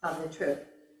of the truth.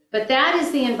 But that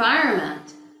is the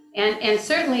environment, and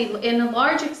certainly in a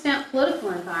large extent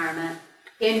political environment,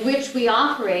 in which we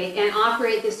operate and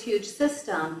operate this huge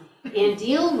system and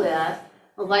deal with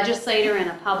a legislator and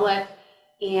a public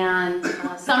and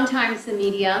sometimes the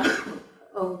media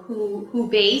who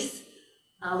base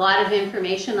a lot of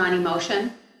information on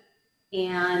emotion,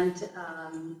 and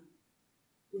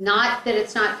not that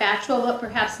it's not factual, but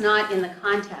perhaps not in the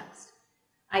context.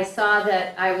 I saw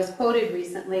that I was quoted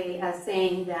recently as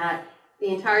saying that the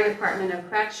entire Department of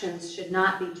Corrections should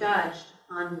not be judged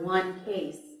on one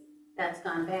case that's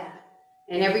gone bad.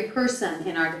 And every person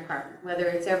in our department, whether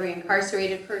it's every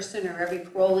incarcerated person or every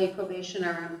parolee, probation,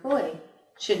 or employee,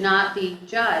 should not be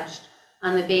judged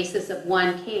on the basis of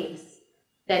one case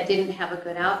that didn't have a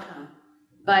good outcome.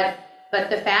 But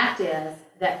the fact is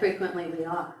that frequently we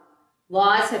are.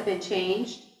 Laws have been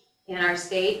changed in our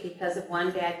state because of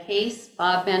one bad case.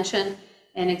 Bob mentioned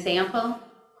an example.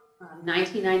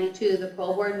 1992, the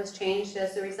parole board was changed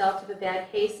as a result of a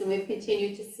bad case, and we've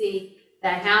continued to see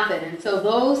that happen. And so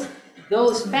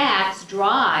those facts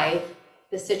drive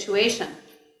the situation.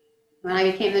 When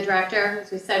I became the director,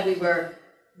 as we said,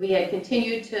 we had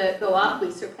continued to go up.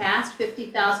 We surpassed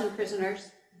 50,000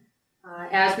 prisoners,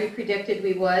 as we predicted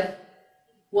we would.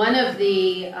 One of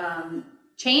the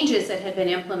changes that had been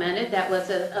implemented that was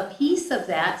a piece of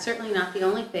that, certainly not the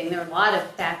only thing, there are a lot of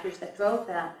factors that drove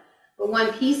that, but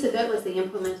one piece of it was the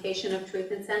implementation of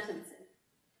truth in sentencing.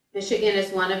 Michigan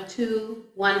is one of two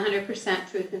 100%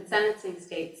 truth in sentencing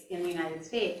states in the United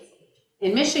States.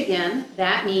 In Michigan,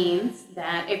 that means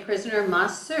that a prisoner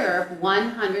must serve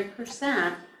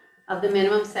 100% of the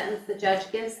minimum sentence the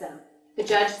judge gives them. The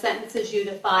judge sentences you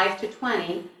to 5 to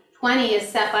 20. 20 is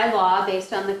set by law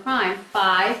based on the crime.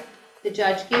 5, the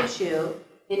judge gives you.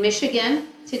 In Michigan,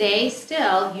 today,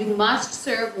 still, you must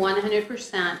serve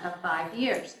 100% of 5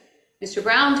 years. Mr.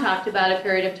 Brown talked about a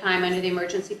period of time under the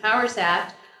Emergency Powers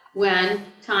Act when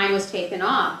time was taken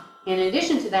off. In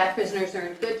addition to that, prisoners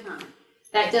earned good time.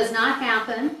 That does not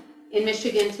happen in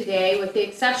Michigan today, with the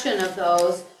exception of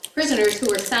those prisoners who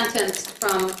were sentenced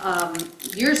from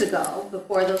years ago,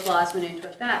 before those laws went into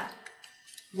effect.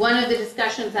 One of the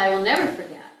discussions I will never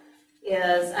forget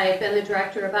is I had been the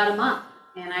director about a month,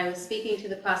 and I was speaking to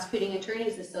the Prosecuting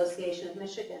Attorneys Association of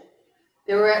Michigan.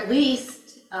 There were at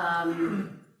least,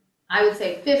 I would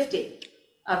say 50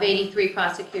 of 83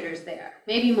 prosecutors there,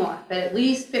 maybe more, but at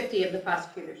least 50 of the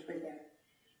prosecutors were there.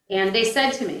 And they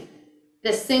said to me,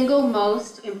 the single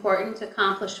most important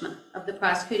accomplishment of the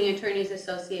Prosecuting Attorneys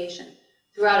Association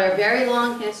throughout our very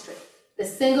long history, the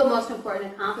single most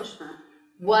important accomplishment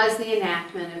was the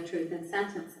enactment of truth in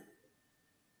sentencing.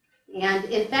 And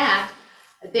in fact,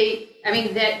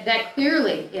 that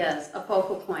clearly is a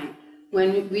focal point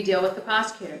when we deal with the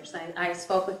prosecutors. I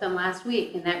spoke with them last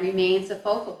week, and that remains a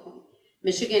focal point.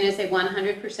 Michigan is a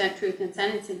 100% truth in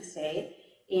sentencing state,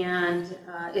 and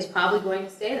is probably going to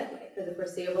stay that way for the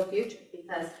foreseeable future,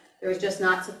 because there was just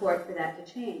not support for that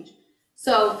to change.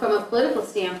 So from a political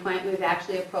standpoint, we've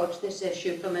actually approached this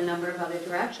issue from a number of other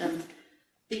directions,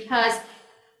 because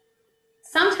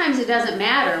sometimes it doesn't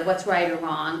matter what's right or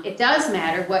wrong. It does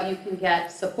matter what you can get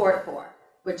support for,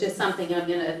 which is something I'm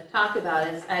going to talk about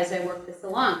as I work this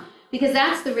along, because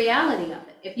that's the reality of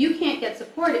it. If you can't get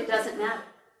support, it doesn't matter,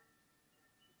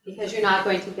 because you're not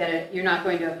going to get it, you're not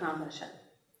going to accomplish it.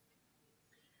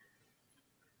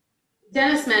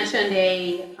 Dennis mentioned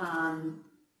a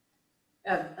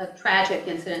tragic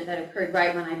incident that occurred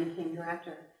right when I became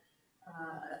director.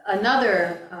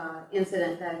 Another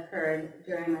incident that occurred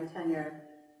during my tenure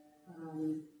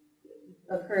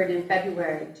occurred in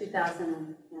February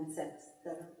 2006,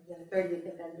 the 30th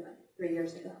of February, 3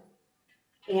 years ago.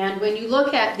 And when you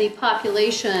look at the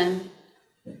population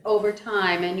over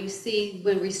time, and you see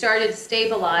when we started to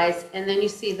stabilize, and then you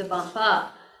see the bump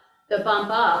up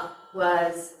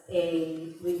was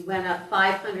we went up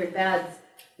 500 beds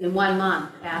in 1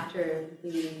 month after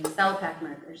the Cell-Pack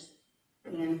murders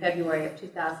in February of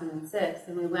 2006,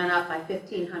 and we went up by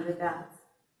 1,500 beds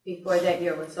before that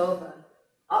year was over,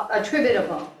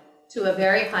 attributable to a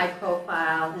very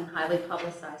high-profile and highly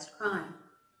publicized crime.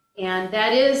 And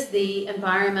that is the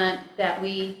environment that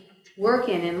we work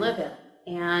in and live in.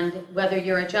 And whether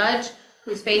you're a judge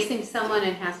who's facing someone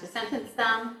and has to sentence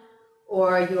them,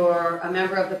 or you're a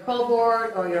member of the parole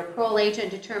board, or you're a parole agent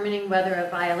determining whether a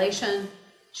violation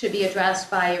should be addressed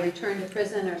by a return to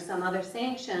prison or some other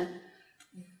sanction,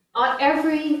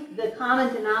 the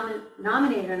common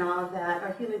denominator in all of that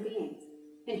are human beings.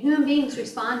 And human beings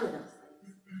respond to those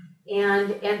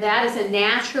things. And that is a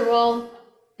natural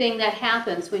thing that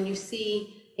happens when you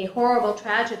see a horrible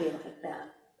tragedy like that,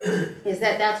 is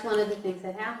that that's one of the things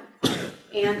that happens.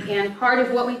 And part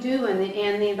of what we do and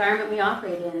the environment we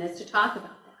operate in is to talk about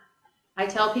that. I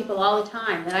tell people all the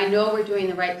time that I know we're doing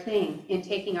the right thing in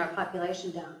taking our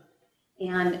population down.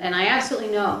 And I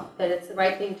absolutely know that it's the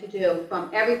right thing to do from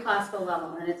every possible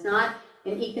level. And it's not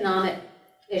an economic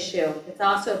issue. It's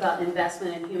also about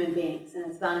investment in human beings. And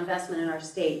it's about investment in our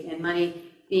state and money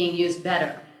being used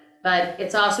better. But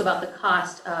it's also about the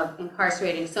cost of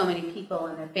incarcerating so many people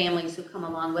and their families who come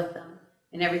along with them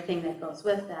and everything that goes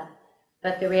with that.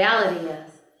 But the reality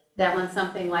is that when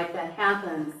something like that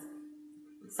happens,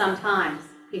 sometimes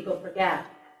people forget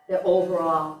the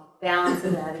overall balance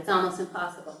of that. It's almost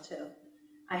impossible to.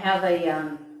 I have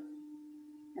a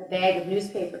bag of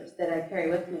newspapers that I carry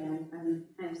with me, and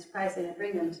I'm surprised I didn't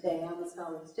bring them today. I almost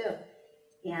always do.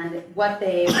 And what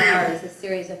they are is a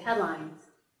series of headlines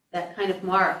that kind of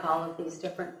mark all of these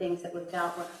different things that we've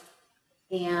dealt with.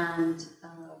 And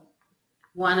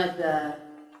one of the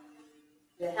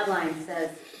headlines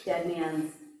says, "Dead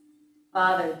man's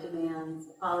father demands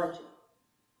apology."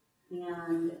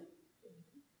 And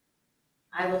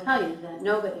I will tell you that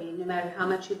nobody, no matter how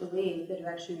much you believe the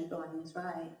direction you're going is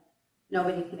right,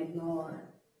 nobody can ignore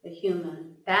the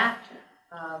human factor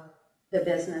of the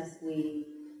business we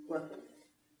work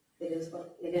in. It is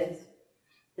what it is,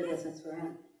 the business we're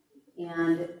in.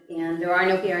 And there are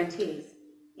no guarantees.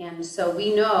 And so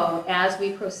we know as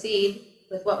we proceed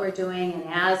with what we're doing and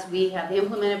as we have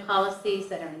implemented policies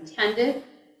that are intended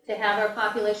to have our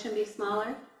population be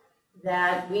smaller,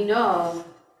 that we know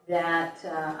that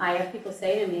I have people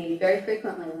say to me very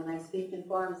frequently when I speak in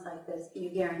forums like this, "Can you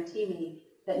guarantee me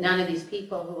that none of these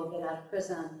people who will get out of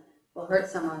prison will hurt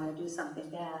someone or do something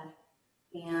bad?"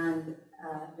 And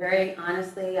very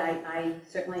honestly, I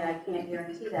can't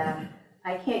guarantee that.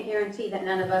 I can't guarantee that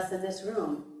none of us in this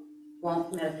room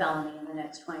won't commit a felony in the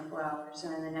next 24 hours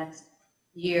or in the next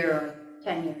year or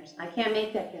 10 years. I can't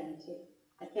make that guarantee.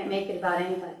 I can't make it about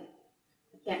anybody.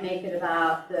 I can't make it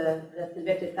about the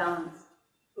convicted felons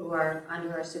who are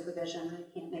under our supervision.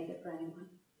 I can't make it for anyone.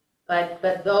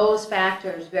 But those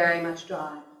factors very much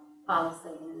drive policy.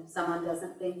 And if someone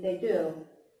doesn't think they do,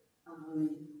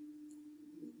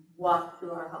 walk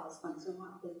through our halls once in a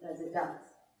while, because it does.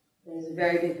 It is a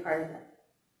very big part of it.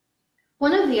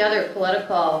 One of the other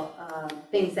political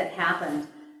things that happened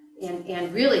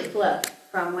and really flipped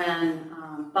from when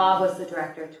Bob was the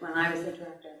director to when I was the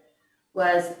director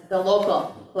was the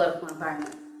local political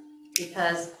environment.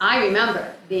 Because I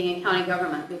remember being in county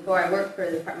government before I worked for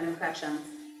the Department of Corrections,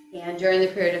 and during the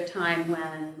period of time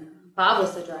when Bob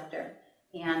was the director,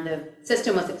 and the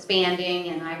system was expanding,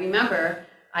 and I remember,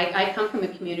 I come from a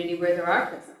community where there are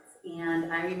prisons,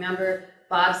 and I remember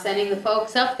Bob sending the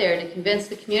folks up there to convince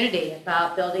the community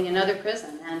about building another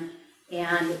prison, and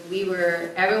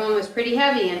everyone was pretty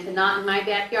heavy into not in my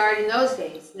backyard in those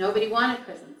days. Nobody wanted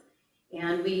prisons,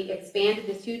 and we expanded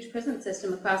this huge prison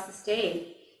system across the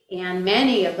state, and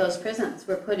many of those prisons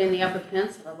were put in the Upper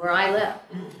Peninsula where I live.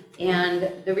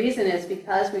 And the reason is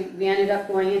because we ended up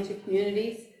going into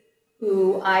communities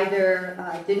who either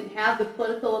didn't have the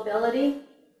political ability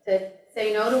to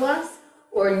say no to us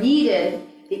or needed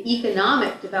the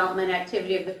economic development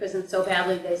activity of the prison so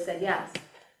badly they said yes.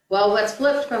 Well, what's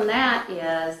flipped from that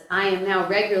is I am now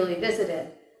regularly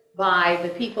visited by the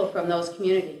people from those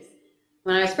communities.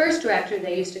 When I was first director,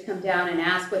 they used to come down and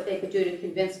ask what they could do to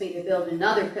convince me to build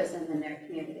another prison in their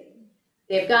community.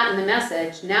 They've gotten the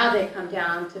message. Now they come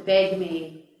down to beg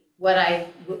me what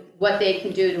they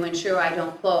can do to ensure I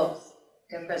don't close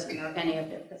their prison or any of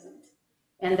their prisons.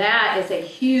 And that is a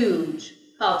huge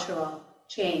cultural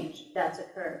change that's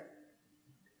occurred.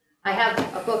 I have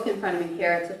a book in front of me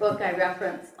here. It's a book I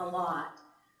reference a lot.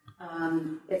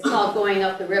 It's called Going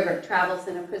Up the River, Travels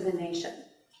in a Prison Nation.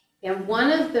 And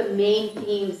one of the main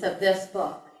themes of this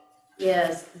book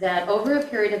is that over a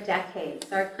period of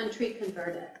decades, our country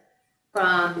converted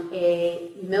from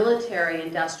a military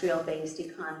industrial-based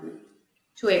economy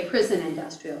to a prison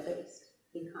industrial-based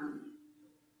economy.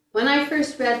 When I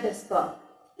first read this book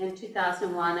in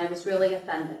 2001, I was really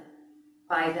offended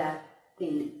by that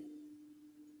theme.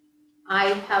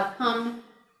 I have come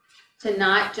to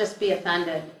not just be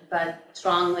offended, but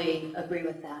strongly agree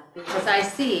with that, because I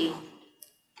see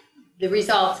the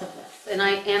results of this. And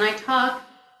I talk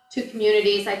to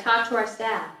communities, I talk to our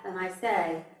staff, and I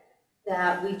say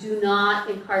that we do not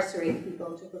incarcerate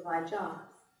people to provide jobs.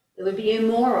 It would be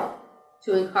immoral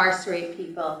to incarcerate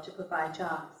people to provide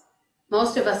jobs.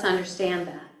 Most of us understand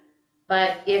that.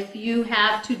 But if you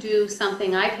have to do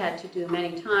something I've had to do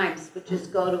many times, which is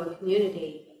go to a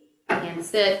community and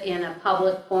sit in a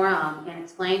public forum and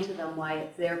explain to them why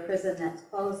it's their prison that's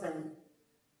closing,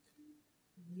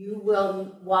 you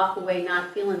will walk away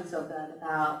not feeling so good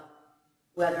about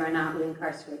whether or not we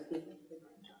incarcerate people.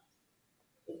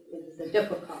 It is a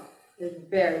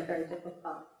very, very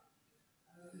difficult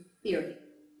theory,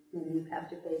 and you have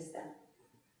to face that.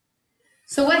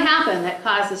 So what happened that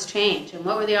caused this change, and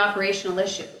what were the operational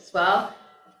issues? Well,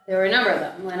 there were a number of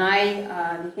them. When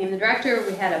I became the director,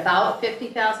 we had about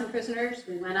 50,000 prisoners.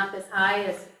 We went up as high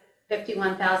as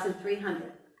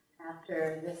 51,300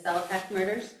 after the Celopac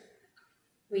murders.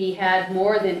 We had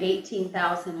more than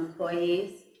 18,000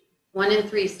 employees. 1 in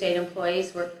 3 state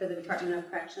employees worked for the Department of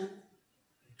Corrections.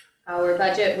 Our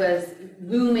budget was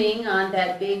looming on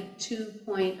that big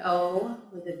 2.0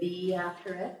 with a B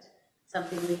after it,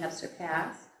 something we have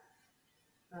surpassed.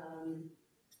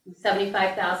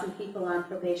 75,000 people on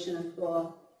probation and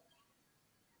parole.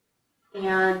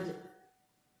 And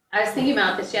I was thinking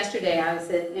about this yesterday. I was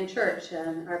in church,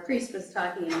 and our priest was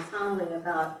talking in his homily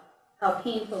about how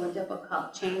painful and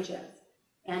difficult change is.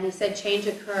 And he said change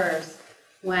occurs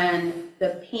when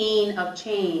the pain of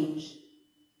change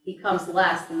becomes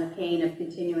less than the pain of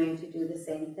continuing to do the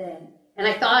same thing. And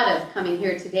I thought of coming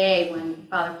here today when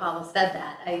Father Paulo said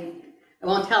that. I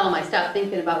won't tell him I stopped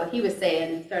thinking about what he was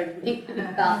saying and started thinking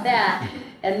about that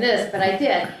and this, but I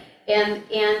did.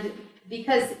 And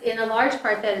because in a large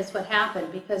part that is what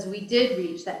happened, because we did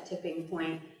reach that tipping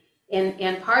point.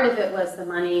 And part of it was the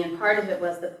money, and part of it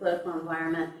was the political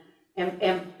environment. And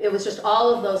it was just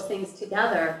all of those things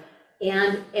together.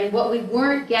 And what we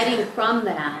weren't getting from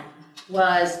that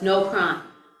was no crime.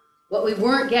 What we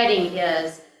weren't getting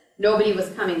is nobody was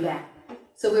coming back.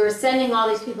 So we were sending all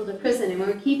these people to prison, and we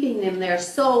were keeping them there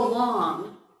so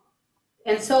long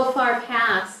and so far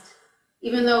past,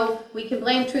 even though we can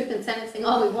blame truth in sentencing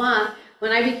all we want.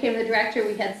 When I became the director,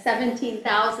 we had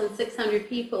 17,600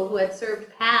 people who had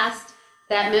served past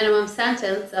that minimum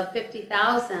sentence of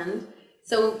 50,000.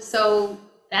 So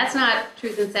that's not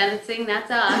truth in sentencing, that's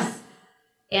us.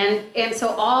 And so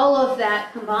all of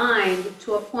that combined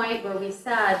to a point where we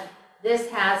said, this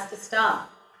has to stop.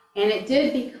 And it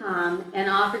did become an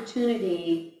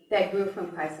opportunity that grew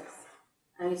from crisis.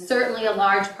 I mean, certainly a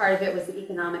large part of it was the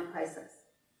economic crisis.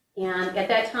 And at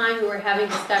that time, we were having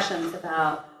discussions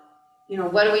about,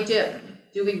 what do we do?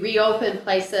 Do we reopen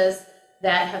places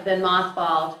that have been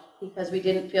mothballed because we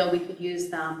didn't feel we could use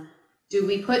them? Do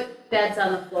we put beds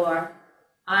on the floor?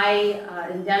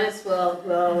 And Dennis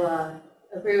will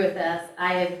agree with this,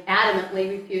 I have adamantly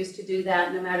refused to do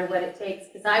that no matter what it takes,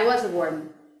 because I was a warden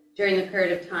during the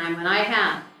period of time when I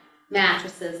had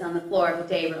mattresses on the floor of a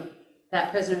day room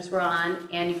that prisoners were on,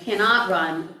 and you cannot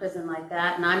run a prison like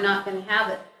that, and I'm not going to have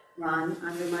it run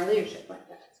under my leadership like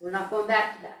that. So we're not going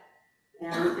back to that.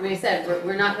 And like I said,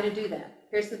 we're not going to do that.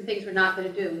 Here's some things we're not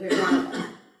going to do. Here's one of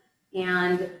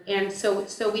them. And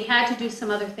so we had to do some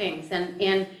other things.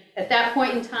 And at that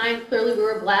point in time, clearly we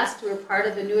were blessed. We were part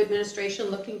of the new administration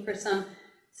looking for some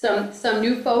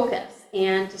new focus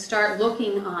and to start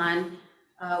looking on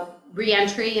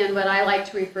reentry and what I like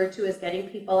to refer to as getting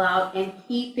people out and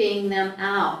keeping them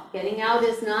out. Getting out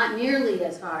is not nearly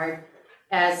as hard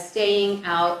as staying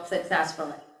out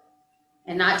successfully.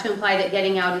 And not to imply that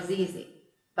getting out is easy,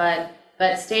 but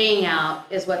staying out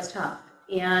is what's tough.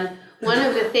 And one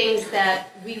of the things that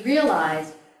we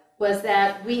realized was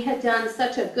that we had done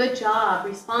such a good job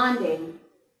responding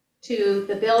to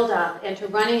the buildup and to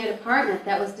running a department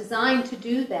that was designed to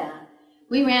do that.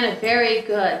 We ran a very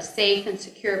good, safe, and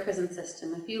secure prison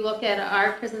system. If you look at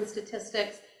our prison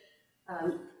statistics,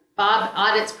 Bob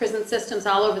audits prison systems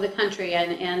all over the country,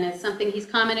 and it's something he's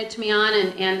commented to me on,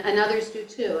 and others do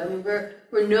too. I mean,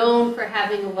 we're known for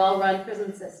having a well-run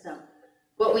prison system.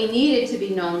 What we needed to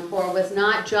be known for was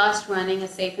not just running a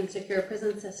safe and secure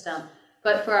prison system,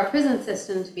 but for our prison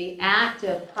system to be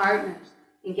active partners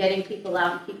in getting people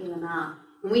out and keeping them out.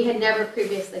 And we had never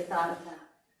previously thought of that.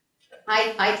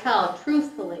 I tell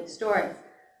truthfully stories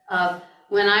of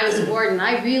when I was a warden,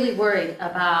 I really worried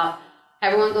about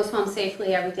everyone goes home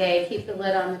safely every day, keep the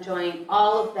lid on the joint,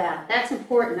 all of that. That's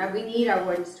important. We need our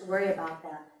wardens to worry about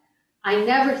that. I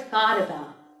never thought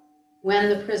about when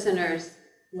the prisoners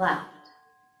left.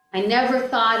 I never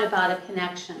thought about a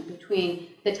connection between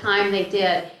the time they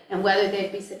did and whether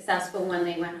they'd be successful when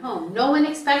they went home. No one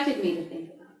expected me to think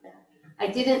about that. I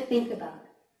didn't think about it.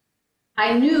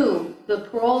 I knew the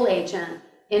parole agent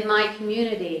in my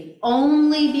community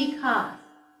only because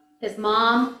his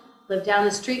mom lived down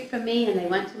the street from me and they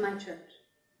went to my church.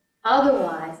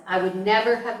 Otherwise, I would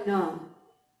never have known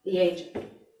the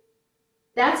agent.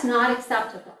 That's not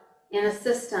acceptable in a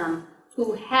system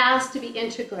who has to be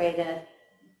integrated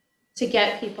to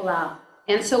get people out.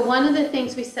 And so one of the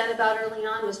things we said about early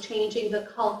on was changing the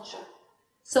culture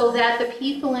so that the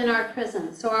people in our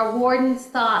prisons, so our wardens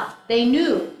thought, they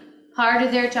knew part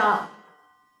of their job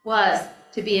was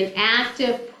to be an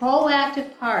active,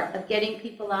 proactive part of getting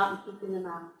people out and keeping them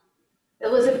out. It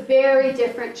was a very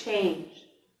different change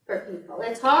for people.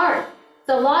 It's hard. It's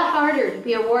a lot harder to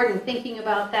be a warden thinking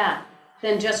about that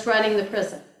than just running the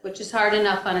prison, which is hard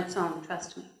enough on its own,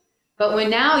 trust me. But when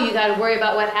now you got to worry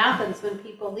about what happens when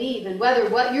people leave and whether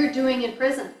what you're doing in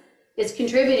prison is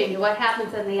contributing to what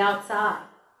happens on the outside.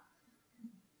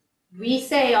 We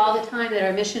say all the time that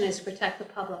our mission is to protect the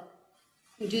public.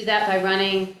 We do that by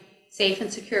running safe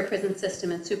and secure prison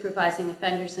system and supervising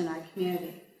offenders in our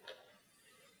community.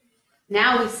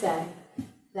 Now we say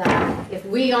that if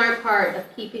we aren't part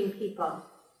of keeping people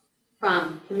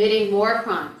from committing more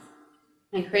crimes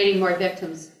and creating more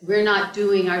victims, we're not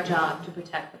doing our job to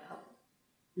protect the public.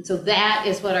 And so that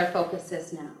is what our focus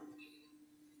is now.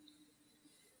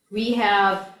 We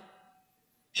have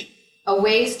a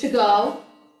ways to go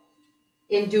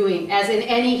in doing, as in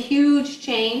any huge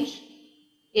change.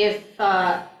 If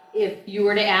you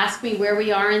were to ask me where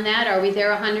we are in that, are we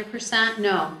there 100%?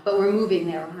 No, but we're moving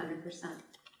there 100%.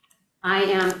 I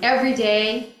am every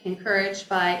day encouraged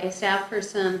by a staff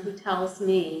person who tells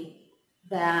me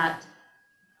that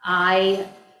I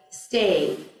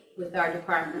stayed with our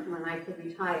department when I could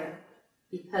retire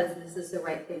because this is the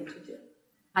right thing to do.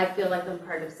 I feel like I'm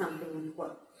part of something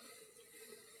important.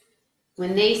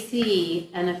 When they see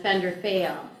an offender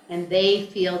fail and they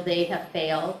feel they have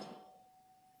failed,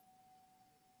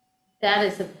 that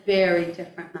is a very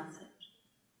different message.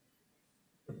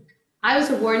 I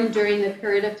was a warden during the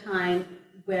period of time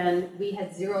when we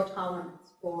had zero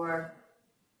tolerance for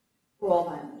parole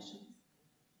violations.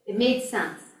 It made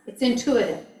sense. It's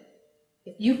intuitive.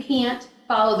 If you can't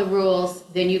follow the rules,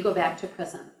 then you go back to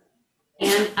prison.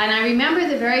 And I remember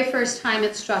the very first time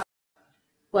it struck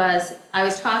was I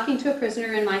was talking to a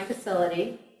prisoner in my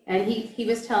facility, and he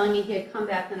was telling me he had come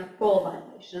back on a parole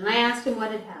violation. And I asked him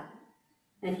what had happened.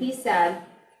 And he said,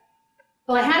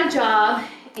 well, I had a job,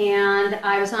 and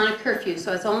I was on a curfew,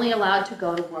 so I was only allowed to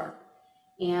go to work.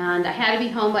 And I had to be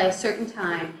home by a certain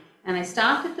time, and I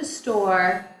stopped at the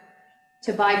store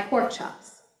to buy pork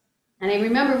chops. And I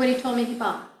remember what he told me he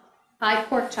bought, 5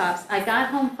 pork chops. I got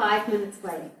home 5 minutes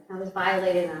late. I was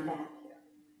violated on back here.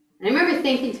 And I remember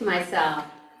thinking to myself,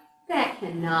 that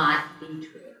cannot be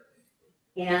true.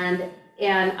 And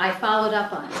I followed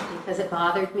up on it because it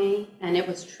bothered me, and it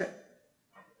was true.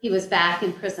 He was back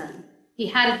in prison. He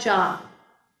had a job.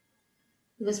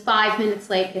 He was 5 minutes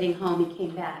late getting home. He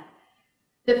came back.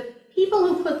 The people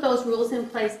who put those rules in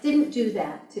place didn't do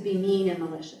that to be mean and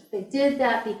malicious. They did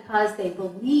that because they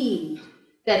believed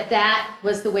that that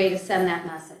was the way to send that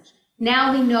message.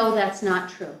 Now we know that's not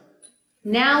true.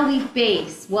 Now we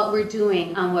base what we're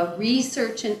doing on what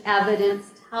research and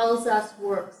evidence tells us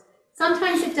works.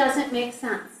 Sometimes it doesn't make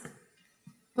sense.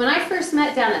 When I first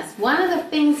met Dennis, one of the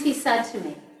things he said to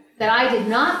me that I did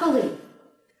not believe,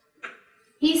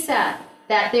 he said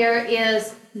that there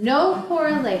is no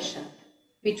correlation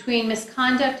between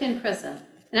misconduct in prison,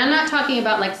 and I'm not talking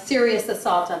about like serious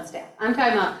assault on staff. I'm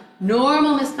talking about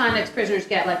normal misconduct prisoners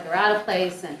get, like they're out of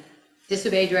place and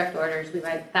disobey direct orders. We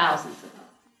write thousands of them.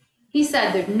 He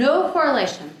said there's no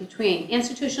correlation between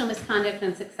institutional misconduct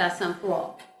and success on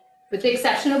parole, with the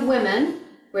exception of women,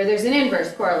 where there's an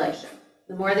inverse correlation.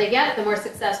 The more they get, the more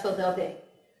successful they'll be.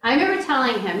 I remember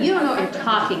telling him, you don't know what you're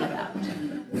talking about.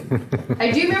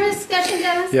 Do you remember this discussion,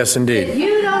 Dennis? Yes, indeed. If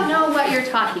you don't know what you're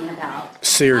talking about.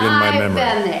 Seared in my memory.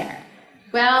 I've been there.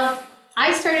 Well,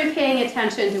 I started paying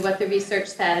attention to what the research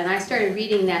said, and I started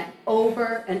reading that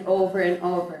over and over and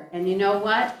over. And you know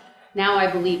what? Now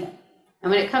I believe it. And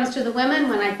when it comes to the women,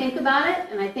 when I think about it,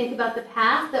 and I think about the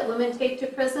path that women take to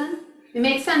prison, it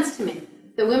makes sense to me.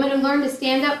 The women who learn to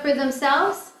stand up for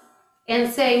themselves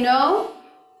and say no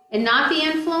and not be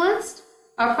influenced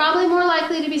are probably more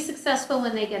likely to be successful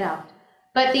when they get out.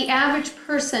 But the average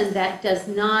person, that does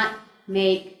not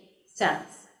make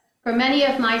sense. For many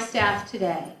of my staff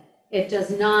today, it does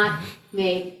not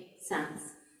make sense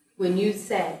when you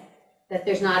say that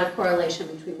there's not a correlation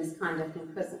between misconduct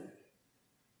and prison.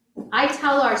 I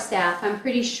tell our staff, I'm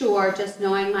pretty sure, just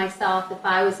knowing myself, if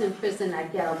I was in prison,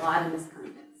 I'd get a lot of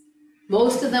misconducts.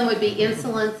 Most of them would be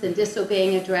insolence and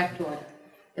disobeying a direct order.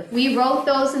 If we wrote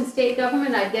those in state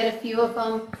government, I'd get a few of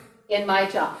them in my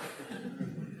job.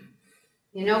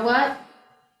 You know what?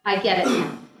 I get it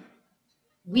now.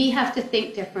 We have to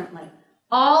think differently.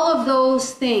 All of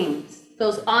those things,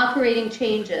 those operating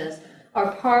changes,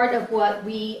 are part of what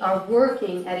we are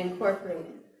working at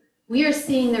incorporating. We are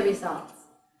seeing the results.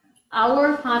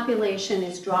 Our population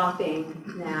is dropping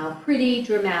now pretty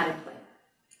dramatically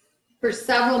for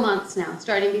several months now,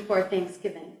 starting before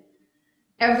Thanksgiving.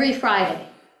 Every Friday,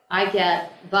 I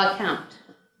get the count,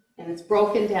 and it's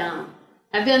broken down.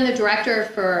 I've been the director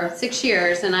for 6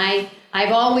 years, and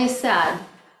I've always said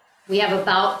we have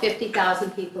about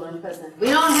 50,000 people in prison. We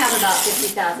don't have about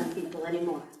 50,000 people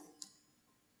anymore.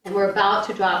 And we're about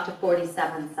to drop to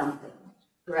 47 something.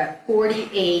 We're at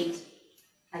 48,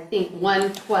 I think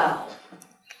 112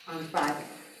 on Friday.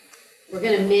 We're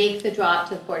going to make the drop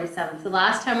to the 47s. The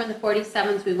last time we're in the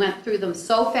 47s, we went through them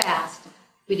so fast,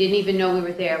 we didn't even know we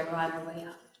were there. We're on our way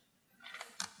up.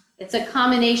 It's a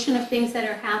combination of things that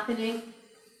are happening.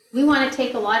 We want to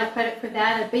take a lot of credit for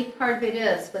that. A big part of it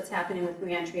is what's happening with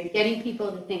reentry and getting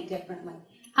people to think differently.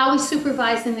 How we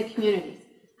supervise in the communities,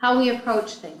 how we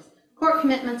approach things. Court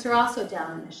commitments are also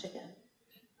down in Michigan.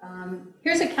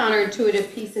 Here's a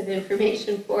counterintuitive piece of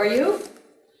information for you.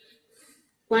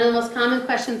 One of the most common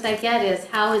questions I get is,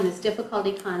 how in this difficult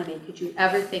economy could you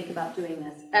ever think about doing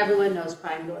this? Everyone knows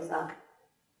crime goes up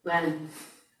when,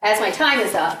 as my time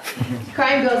is up,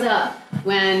 crime goes up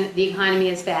when the economy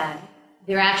is bad.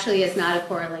 There actually is not a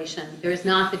correlation. There is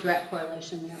not the direct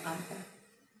correlation there either.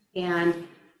 And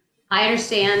I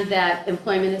understand that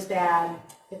employment is bad.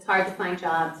 It's hard to find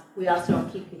jobs. We also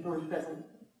don't keep people in prison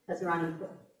because they're unemployed.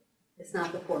 It's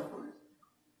not the forefront.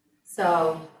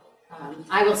 So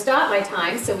I will stop my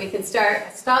time so we can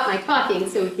stop my talking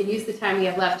so we can use the time we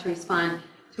have left to respond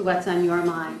to what's on your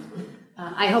mind.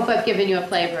 I hope I've given you a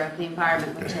flavor of the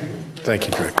environment which I'm in. Thank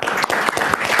you, Director.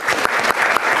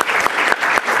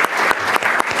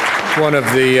 One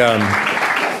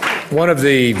of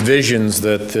the visions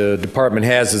that the department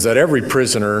has is that every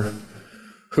prisoner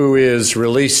who is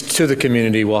released to the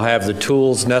community will have the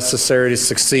tools necessary to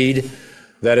succeed.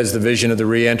 That is the vision of the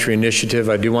Reentry Initiative.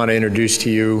 I do want to introduce to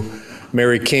you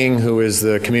Mary King, who is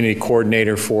the community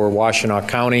coordinator for Washtenaw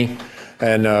County,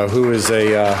 and who is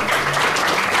a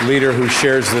leader who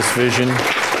shares this vision.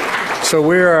 So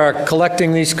we are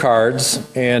collecting these cards,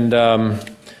 and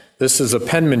this is a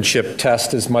penmanship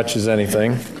test as much as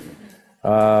anything,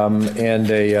 and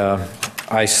a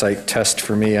eyesight test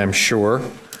for me, I'm sure.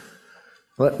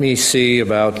 Let me see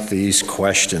about these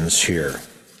questions here.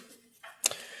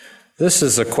 This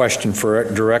is a question for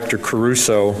Director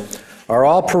Caruso. Are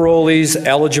all parolees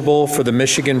eligible for the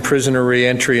Michigan Prisoner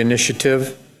Reentry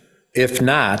Initiative? If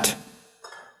not,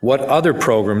 what other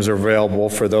programs are available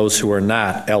for those who are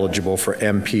not eligible for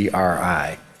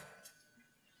MPRI?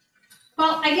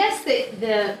 Well, I guess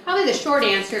probably the short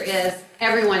answer is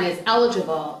everyone is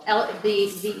eligible.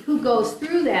 Who goes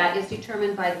through that is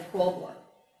determined by the parole board.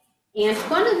 And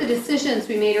one of the decisions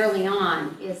we made early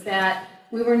on is that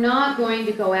we were not going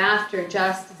to go after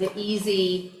just the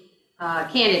easy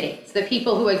candidates, the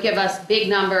people who would give us big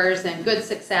numbers and good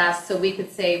success so we could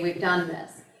say we've done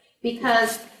this.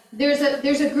 Because there's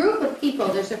a group of people,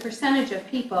 there's a percentage of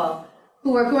people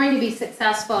who are going to be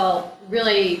successful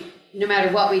really no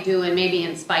matter what we do and maybe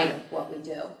in spite of what we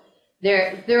do.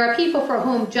 There are people for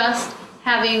whom just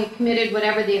having committed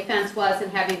whatever the offense was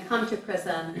and having come to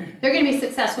prison, they're going to be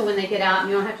successful when they get out and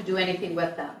you don't have to do anything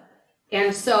with them.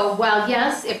 And so while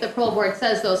yes, if the parole board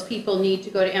says those people need to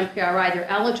go to MPRI, they're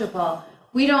eligible,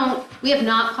 we have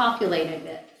not populated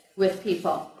it with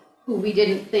people who we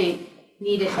didn't think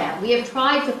needed that. We have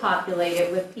tried to populate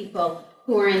it with people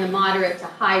who are in the moderate to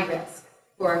high risk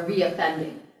for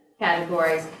reoffending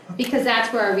categories, because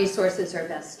that's where our resources are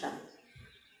best spent.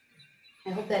 I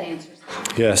hope that answers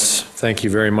that. Yes, thank you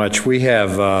very much. We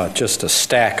have just a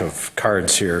stack of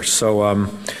cards here. So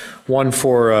one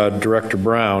for Director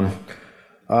Brown.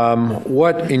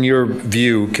 What, in your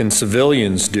view, can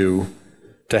civilians do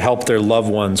to help their loved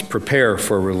ones prepare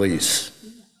for release?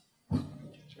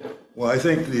 Well, I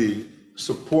think the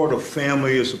support of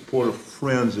family, the support of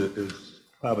friends is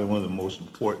probably one of the most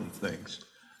important things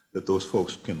that those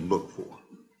folks can look for.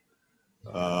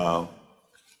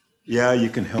 Yeah, you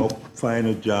can help find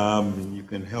a job, and you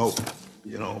can help,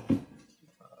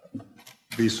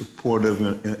 be supportive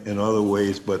in other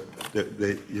ways, but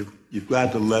you've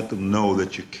got to let them know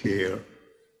that you care.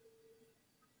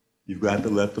 You've got to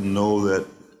let them know that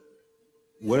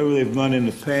whatever they've done in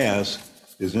the past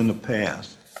is in the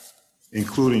past,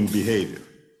 including behavior.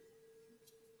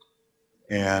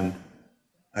 And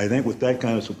I think with that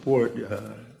kind of support,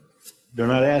 they're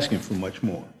not asking for much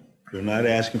more. They're not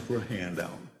asking for a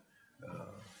handout.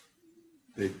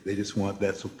 They just want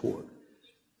that support.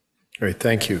 Great,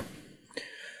 thank you.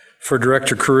 For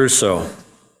Director Caruso,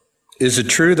 Is it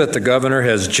true that the governor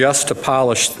has just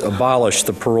abolished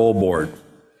the parole board?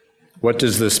 What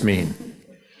does this mean?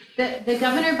 The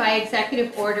governor, by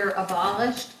executive order,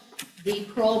 abolished the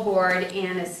parole board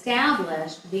and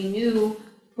established the new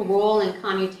parole and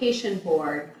commutation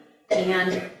board,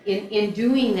 and in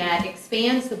doing that,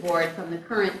 expands the board from the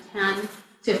current 10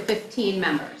 to 15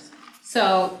 members.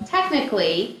 So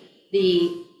technically,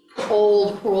 the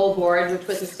old parole board, which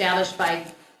was established by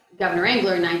Governor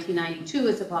Engler in 1992,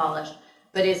 is abolished,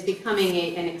 but is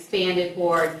becoming an expanded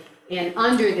board, and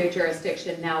under their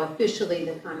jurisdiction now officially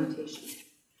the commutation.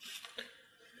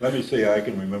 Let me say, I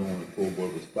can remember when the full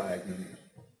board was 5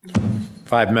 members.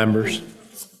 5 members.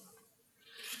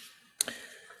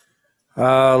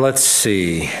 Let's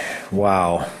see.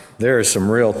 Wow, there are some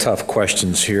real tough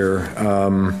questions here.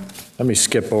 Let me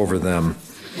skip over them.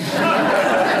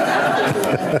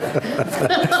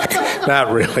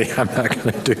 Not really, I'm not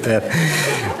going to do that.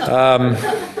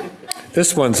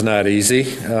 This one's not easy.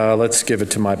 Let's give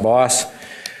it to my boss.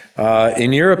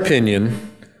 In your opinion,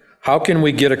 how can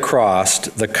we get across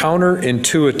the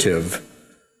counterintuitive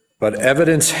but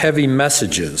evidence-heavy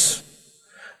messages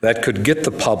that could get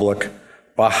the public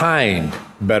behind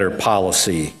better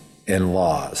policy and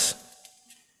laws?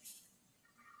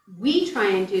 We try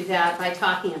and do that by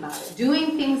talking about it,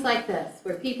 doing things like this,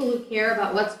 where people who care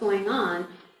about what's going on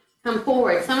come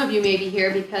forward. Some of you may be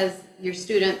here because your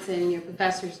students and your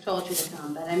professors told you to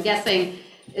come, but I'm guessing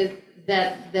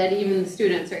that even the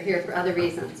students are here for other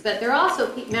reasons. But there are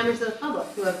also members of the public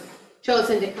who have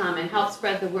chosen to come and help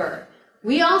spread the word.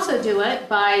 We also do it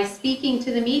by speaking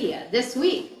to the media. This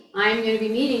week, I'm going to be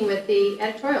meeting with the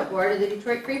editorial board of the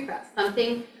Detroit Free Press,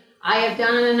 something I have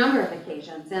done on a number of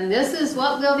occasions, and this is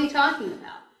what we'll be talking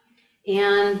about.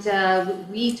 And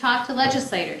we talk to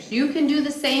legislators. You can do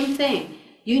the same thing.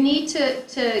 You need to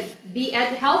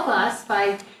help us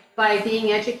by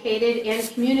being educated and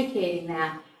communicating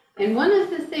that. And one of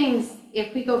the things,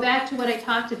 if we go back to what I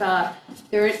talked about,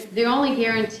 the only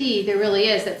guarantee there really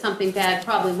is that something bad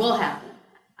probably will happen.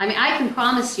 I mean, I can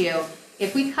promise you,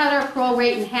 if we cut our parole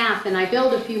rate in half and I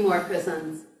build a few more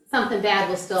prisons, something bad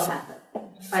will still happen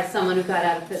by someone who got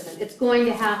out of prison. It's going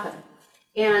to happen.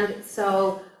 And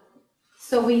so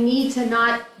we need to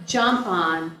not jump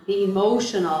on the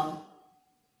emotional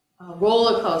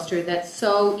roller coaster that's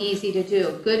so easy to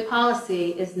do. Good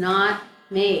policy is not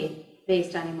made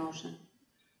based on emotion.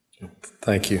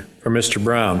 Thank you. For Mr.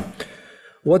 Brown,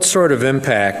 what sort of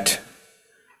impact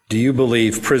do you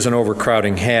believe prison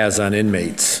overcrowding has on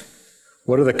inmates?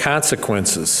 What are the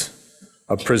consequences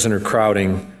of prisoner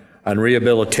crowding on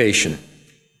rehabilitation?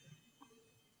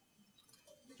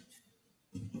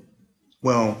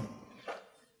 Well,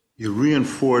 you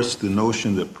reinforce the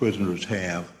notion that prisoners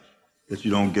have that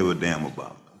you don't give a damn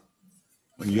about them.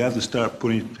 When you have to start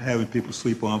having people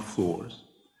sleep on floors,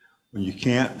 when you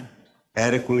can't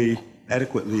adequately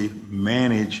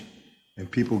manage and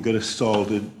people get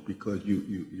assaulted because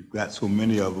you've got so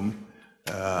many of them.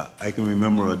 I can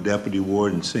remember a deputy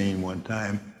warden saying one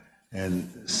time, and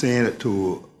saying it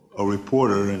to a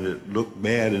reporter, and it looked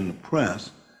bad in the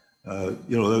press,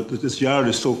 this yard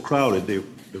is so crowded,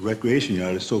 the recreation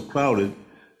yard is so crowded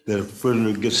that if a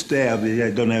prisoner gets stabbed, he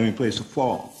doesn't have any place to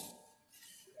fall.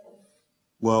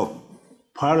 Well,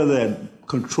 part of that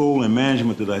control and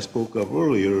management that I spoke of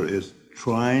earlier is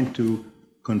trying to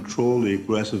control the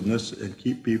aggressiveness and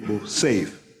keep people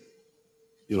safe.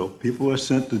 You know, people are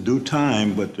sent to do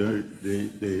time, but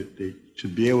they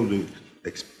should be able to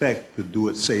expect to do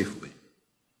it safely.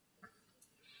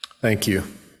 Thank you.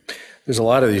 There's a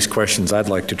lot of these questions I'd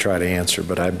like to try to answer,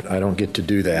 but I don't get to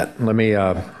do that. Let me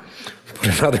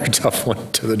put another tough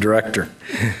one to the director.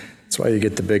 That's why you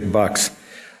get the big bucks.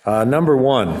 Number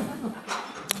one,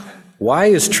 why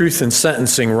is truth in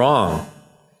sentencing wrong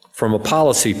from a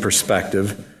policy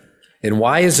perspective, and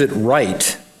why is it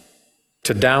right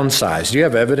to downsize? Do you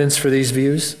have evidence for these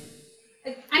views?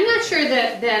 I'm not sure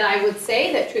that I would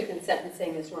say that truth in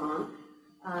sentencing is wrong.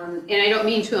 And I don't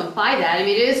mean to imply that. I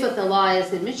mean, it is what the law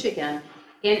is in Michigan.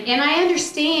 And I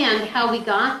understand how we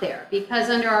got there, because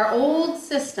under our old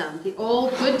system, the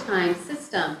old good time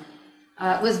system,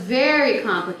 was very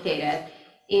complicated.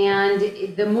 And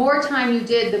the more time you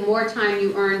did, the more time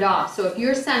you earned off. So if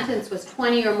your sentence was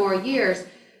 20 or more years,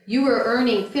 you were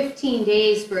earning 15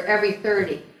 days for every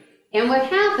 30. And what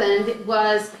happened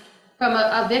was, from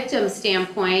a victim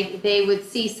standpoint, they would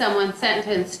see someone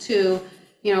sentenced to,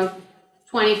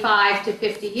 25 to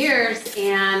 50 years,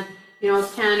 and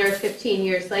 10 or 15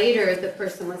 years later, the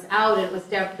person was out, and it was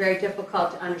very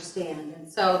difficult to understand.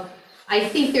 And so I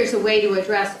think there's a way to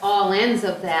address all ends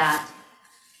of that.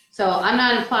 So I'm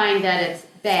not implying that it's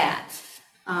bad.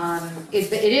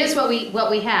 It is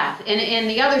what we have. And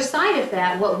the other side of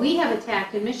that, what we have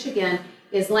attacked in Michigan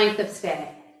is length of stay.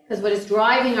 Because what is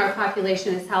driving our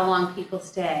population is how long people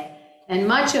stay. And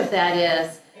much of that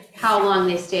is how long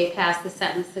they stay past the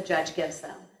sentence the judge gives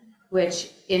them,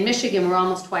 which in Michigan, we're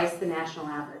almost twice the national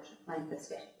average length of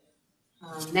stay.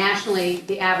 Nationally,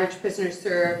 the average prisoner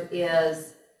served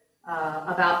is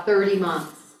about 30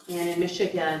 months, and in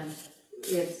Michigan,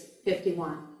 it's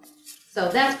 51. So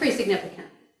that's pretty significant.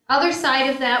 Other side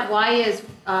of that, why is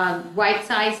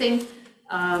right-sizing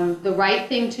the right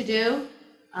thing to do?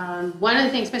 One of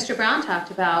the things Mr. Brown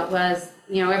talked about was,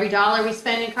 every dollar we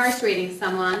spend incarcerating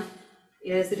someone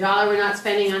is a dollar we're not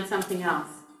spending on something else.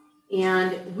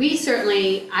 And we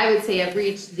certainly, I would say, have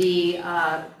reached the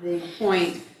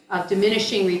point of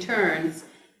diminishing returns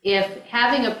if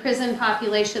having a prison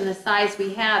population the size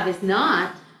we have is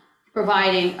not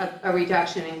providing a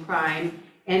reduction in crime,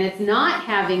 and it's not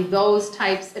having those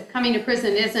types of coming to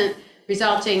prison isn't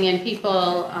resulting in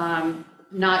people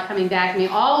not coming back. I mean,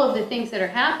 all of the things that are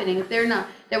happening, if they're not,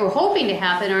 that we're hoping to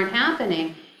happen, aren't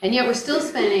happening, and yet we're still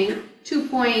spending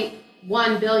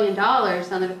 $2.1 billion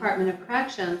on the Department of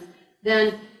Corrections,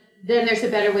 then there's a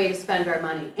better way to spend our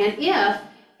money. And if,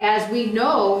 as we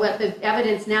know, what the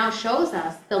evidence now shows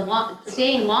us,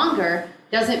 staying longer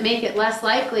doesn't make it less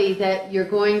likely that you're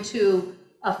going to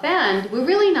offend, we're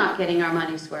really not getting our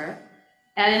money's worth.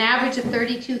 At an average of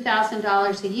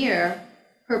 $32,000 a year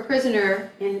per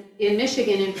prisoner in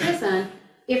Michigan in prison,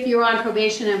 if you're on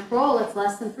probation and parole, it's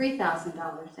less than $3,000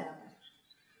 average.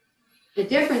 The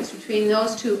difference between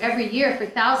those two every year for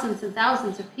thousands and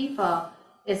thousands of people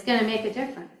is going to make a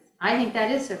difference. I think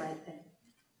that is the right thing.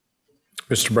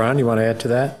 Mr. Brown, you want to add to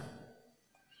that?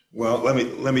 Well,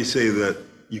 let me say that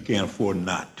you can't afford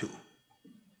not to.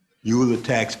 You, the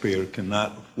taxpayer,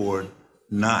 cannot afford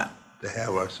not to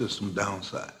have our system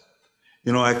downsized.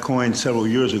 I coined several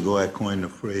years ago, the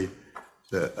phrase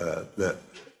that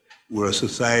we're a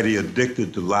society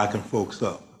addicted to locking folks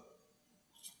up.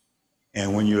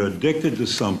 And when you're addicted to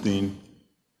something,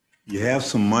 you have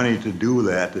some money to do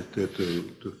that,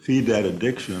 to feed that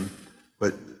addiction,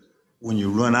 but when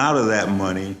you run out of that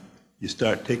money, you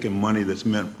start taking money that's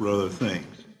meant for other things.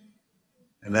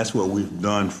 And that's what we've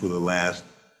done for the last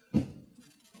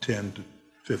 10 to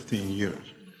 15 years.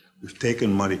 We've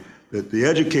taken money. The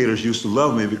educators used to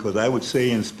love me because I would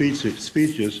say in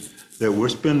speeches that we're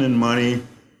spending money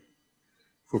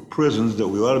for prisons that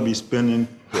we ought to be spending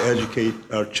to educate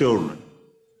our children.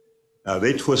 Now,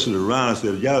 they twisted it around and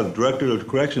said, yeah, the director of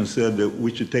corrections said that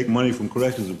we should take money from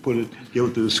corrections and give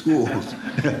it to the schools.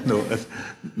 No, that's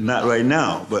not right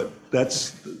now, but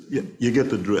you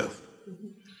get the drift.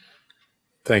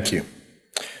 Thank you.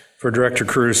 For Director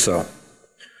Caruso,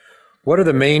 what are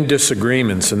the main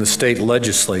disagreements in the state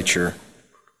legislature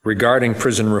regarding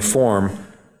prison reform?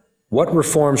 What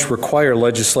reforms require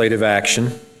legislative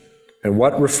action, and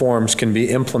what reforms can be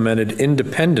implemented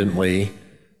independently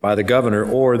by the governor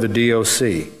or the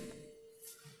DOC?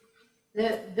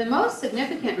 The most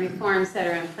significant reforms that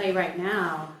are in play right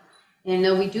now, and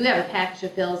though we do have a package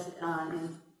of bills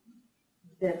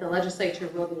that the legislature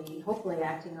will be hopefully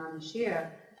acting on this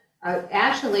year,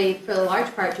 actually, for the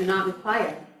large part, do not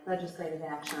require legislative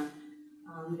action.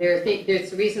 There's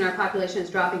the reason our population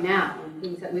is dropping now, and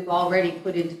things that we've already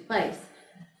put into place.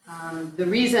 The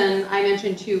reason I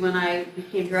mentioned to you when I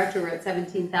became director, we're at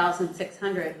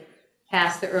 17,600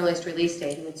 past the earliest release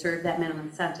date who had served that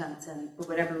minimum sentence, and for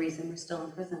whatever reason we're still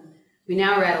in prison. We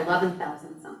now are at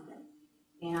 11,000 something.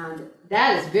 And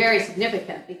that is very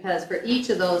significant because for each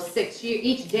day of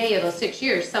those 6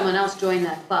 years, someone else joined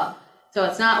that club. So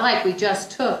it's not like we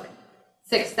just took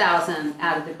 6,000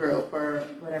 out of the group or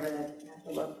whatever,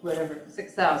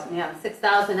 6,000, yeah,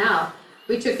 6,000 out.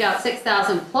 We took out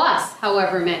 6,000 plus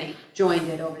however many joined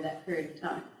it over that period of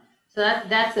time. So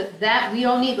that we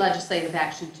don't need legislative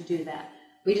action to do that.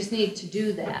 We just need to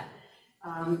do that.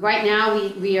 Right now,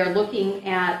 we are looking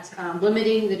at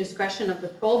limiting the discretion of the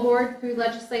parole board through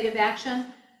legislative action,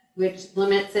 which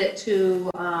limits it to,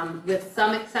 with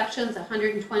some exceptions,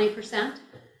 120%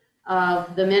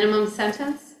 of the minimum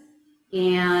sentence.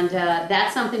 And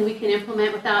that's something we can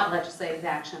implement without legislative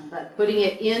action. But putting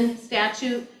it in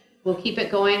statute will keep it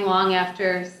going long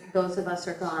after those of us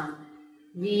are gone.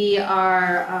 We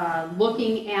are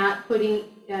looking at putting,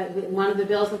 one of the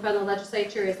bills in front of the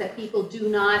legislature is that people do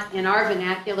not, in our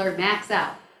vernacular, max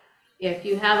out. If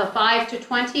you have a 5 to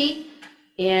 20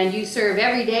 and you serve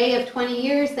every day of 20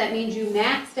 years, that means you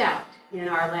maxed out in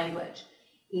our language.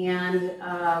 And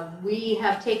we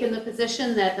have taken the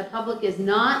position that the public is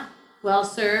not well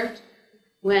served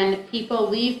when people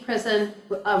leave prison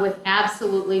with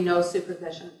absolutely no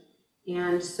supervision.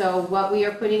 And so what we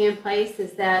are putting in place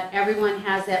is that everyone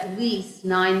has at least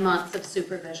 9 months of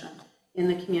supervision in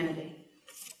the community.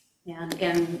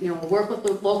 And you know, work with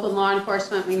the local law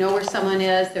enforcement. We know where someone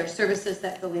is. There are services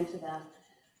that go into that.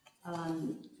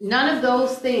 None of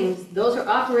those things, those are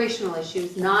operational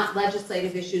issues, not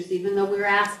legislative issues, even though we're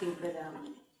asking for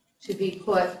them to be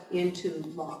put into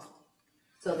law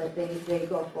so that they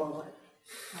go forward.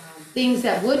 Things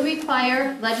that would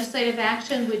require legislative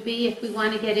action would be if we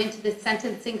want to get into the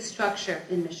sentencing structure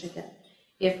in Michigan.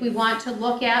 If we want to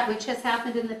look at, which has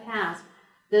happened in the past,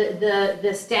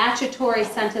 the statutory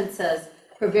sentences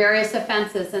for various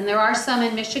offenses. And there are some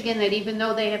in Michigan that even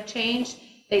though they have changed,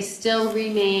 they still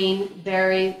remain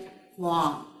very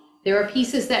long. There are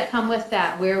pieces that come with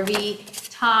that where we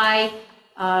tie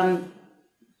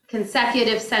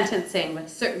consecutive sentencing with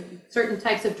certain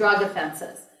types of drug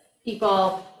offenses. We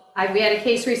had a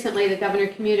case recently the governor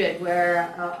commuted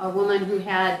where a woman who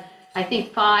had, I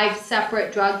think, 5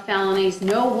 separate drug felonies,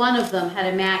 no one of them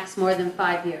had a max more than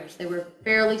 5 years. They were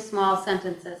fairly small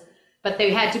sentences, but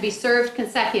they had to be served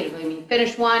consecutively. I mean,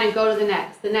 finish one and go to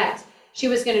the next. She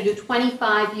was going to do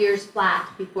 25 years flat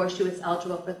before she was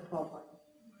eligible for the parole board.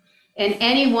 And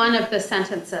any one of the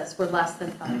sentences were less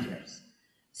than 5 years.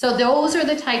 So those are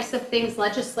the types of things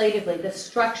legislatively, the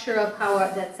structure of how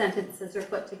that sentences are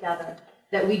put together,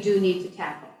 that we do need to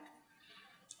tackle.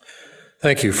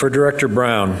 Thank you. For Director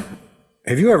Brown,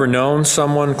 have you ever known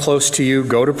someone close to you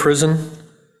go to prison?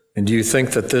 And do you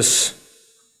think that this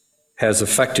has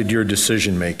affected your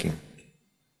decision-making?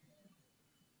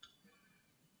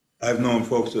 I've known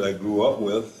folks that I grew up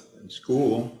with in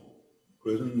school,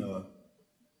 prison.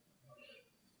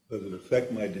 Does it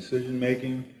affect my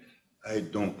decision-making? I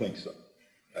don't think so.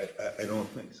 I don't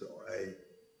think so. I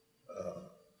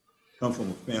come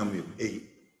from a family of 8.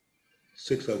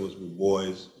 6 of us were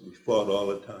boys. We fought all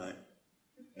the time.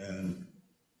 And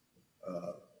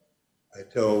I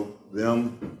tell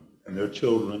them and their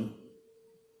children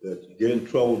that you get in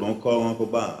trouble, don't call Uncle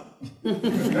Bob. And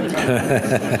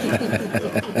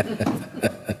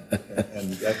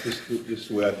that's just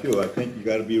the way I feel. I think you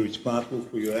got to be responsible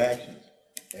for your actions.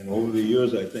 And over the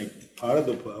years, I think part of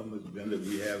the problem has been that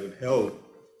we haven't held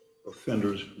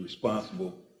offenders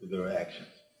responsible for their actions,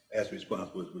 as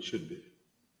responsible as we should be.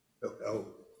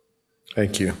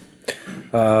 Thank you.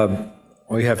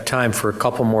 We have time for a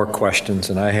couple more questions,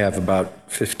 and I have about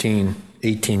 15,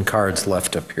 18 cards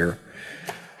left up here.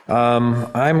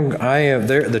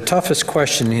 The toughest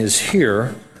question is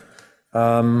here,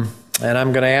 and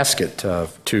I'm going to ask it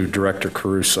to Director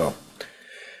Caruso.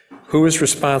 Who is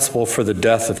responsible for the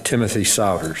death of Timothy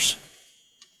Souders?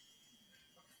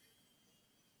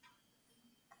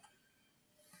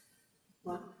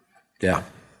 Well, yeah.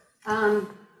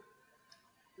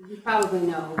 You probably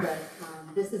know, but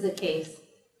this is a case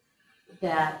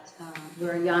that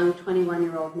where a young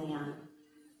 21-year-old man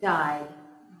died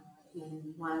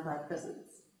in one of our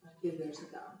prisons a few years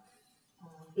ago.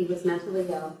 He was mentally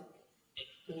ill,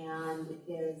 and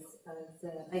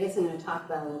I guess I'm going to talk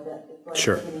about it a little bit before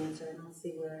Sure. I give an answer, and I'll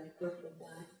see where I work with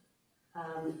that.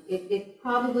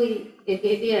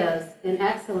 It is an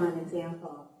excellent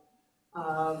example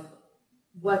of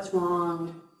what's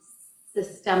wrong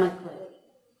systemically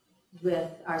with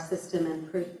our system, and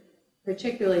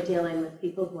particularly dealing with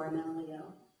people who are mentally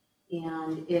ill,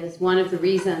 and is one of the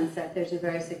reasons that there's a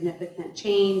very significant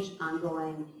change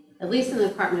ongoing, at least in the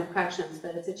Department of Corrections,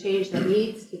 but it's a change that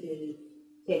needs to be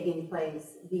taking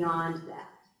place beyond that.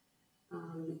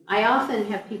 I often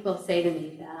have people say to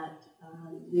me that,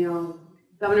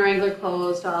 Governor Engler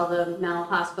closed all the mental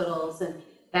hospitals, and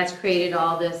that's created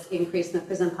all this increase in the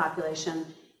prison population.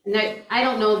 And I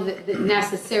don't know that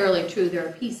necessarily true. There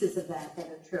are pieces of that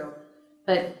are true.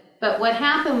 But what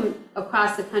happened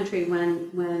across the country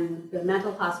when the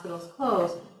mental hospitals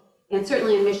closed, and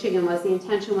certainly in Michigan, was the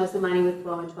intention was the money would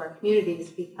flow into our communities,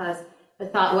 because the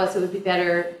thought was it would be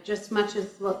better, just as much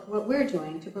as what we're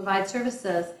doing, to provide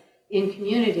services in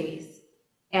communities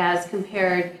as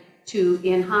compared to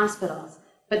in hospitals.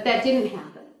 But that didn't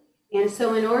happen. And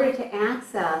so in order to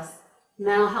access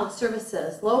mental health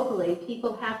services locally,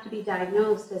 people have to be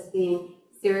diagnosed as being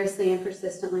seriously and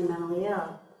persistently mentally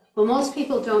ill. Well, most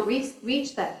people don't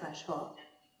reach that threshold.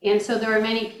 And so there are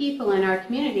many people in our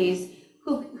communities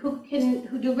who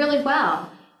do really well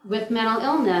with mental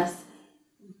illness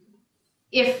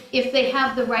if they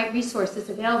have the right resources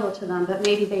available to them, but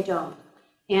maybe they don't.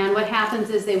 And what happens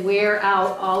is they wear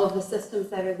out all of the systems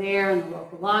that are there, and the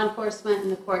local law enforcement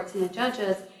and the courts and the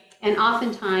judges, and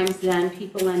oftentimes then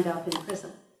people end up in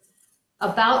prison.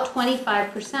 About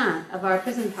 25% of our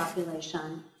prison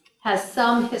population has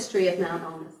some history of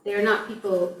mental illness. They are not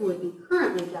people who would be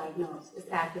currently diagnosed as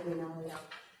actively mentally ill,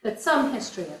 but some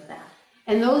history of that.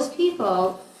 And those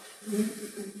people,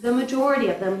 the majority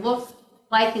of them look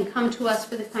like and come to us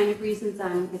for the kind of reasons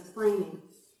I'm explaining.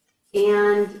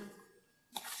 And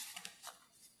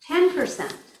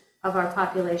 10% of our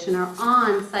population are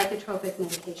on psychotropic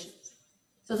medications.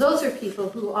 So those are people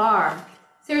who are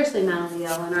seriously mentally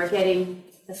ill and are getting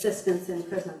assistance in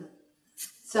prison.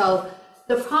 So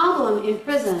the problem in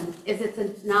prison is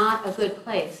it's not a good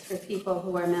place for people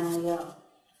who are mentally ill,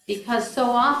 because so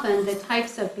often the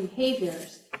types of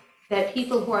behaviors that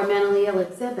people who are mentally ill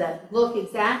exhibit look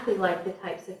exactly like the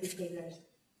types of behaviors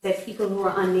that people who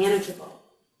are unmanageable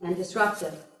and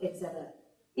disruptive exhibit.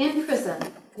 In prison,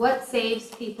 what saves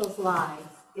people's lives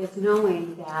is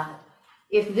knowing that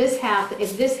if this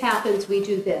happens, we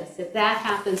do this. If that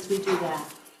happens, we do that.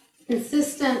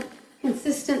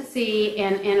 Consistency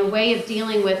and a way of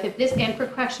dealing with and for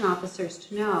correction officers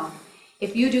to know,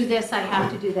 if you do this, I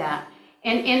have to do that.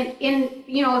 And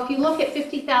if you look at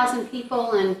 50,000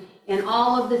 people and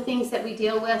all of the things that we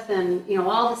deal with, and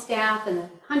all the staff and the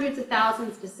hundreds of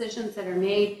thousands of decisions that are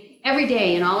made every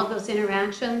day in all of those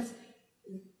interactions,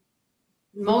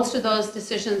 most of those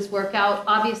decisions work out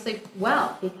obviously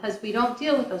well because we don't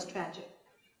deal with those tragic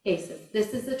cases.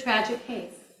 This is a tragic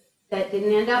case that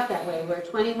didn't end up that way, where a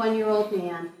 21-year-old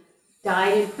man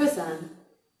died in prison,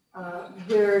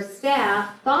 where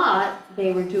staff thought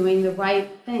they were doing the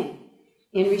right thing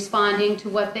in responding to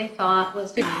what they thought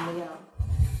was mentally ill.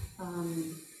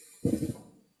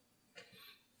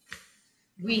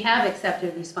 We have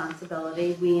accepted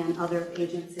responsibility, we and other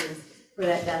agencies, for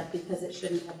that death because it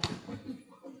shouldn't have happened.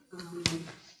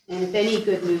 And if any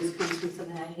good news comes from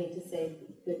something, I hate to say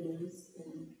good news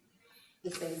in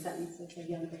the same sentence as a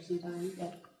young person dying,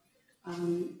 but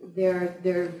there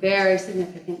are very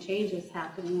significant changes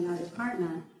happening in our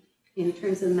department in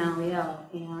terms of mentally ill,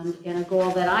 and a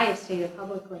goal that I have stated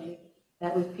publicly,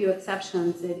 that with few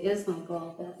exceptions, it is my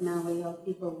goal that mentally ill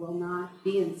people will not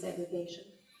be in segregation.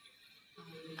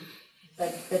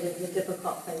 But it's a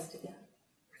difficult place to get.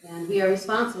 And we are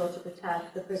responsible to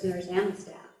protect the prisoners and the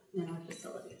staff in our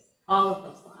facilities, all of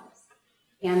those lives.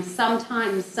 And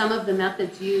sometimes some of the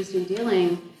methods used in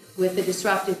dealing with the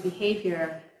disruptive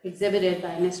behavior exhibited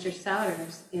by Mr.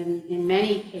 Souders in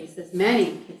many cases,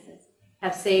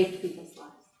 have saved people's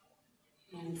lives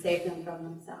and saved them from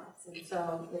themselves. And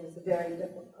so it is a very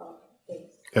difficult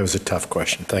case. That was a tough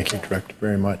question. Thank you, Director,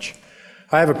 very much.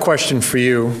 I have a question for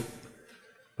you.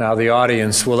 Now, the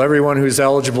audience, will everyone who's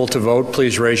eligible to vote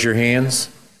please raise your hands?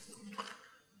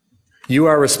 You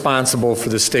are responsible for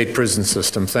the state prison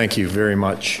system. Thank you very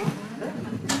much.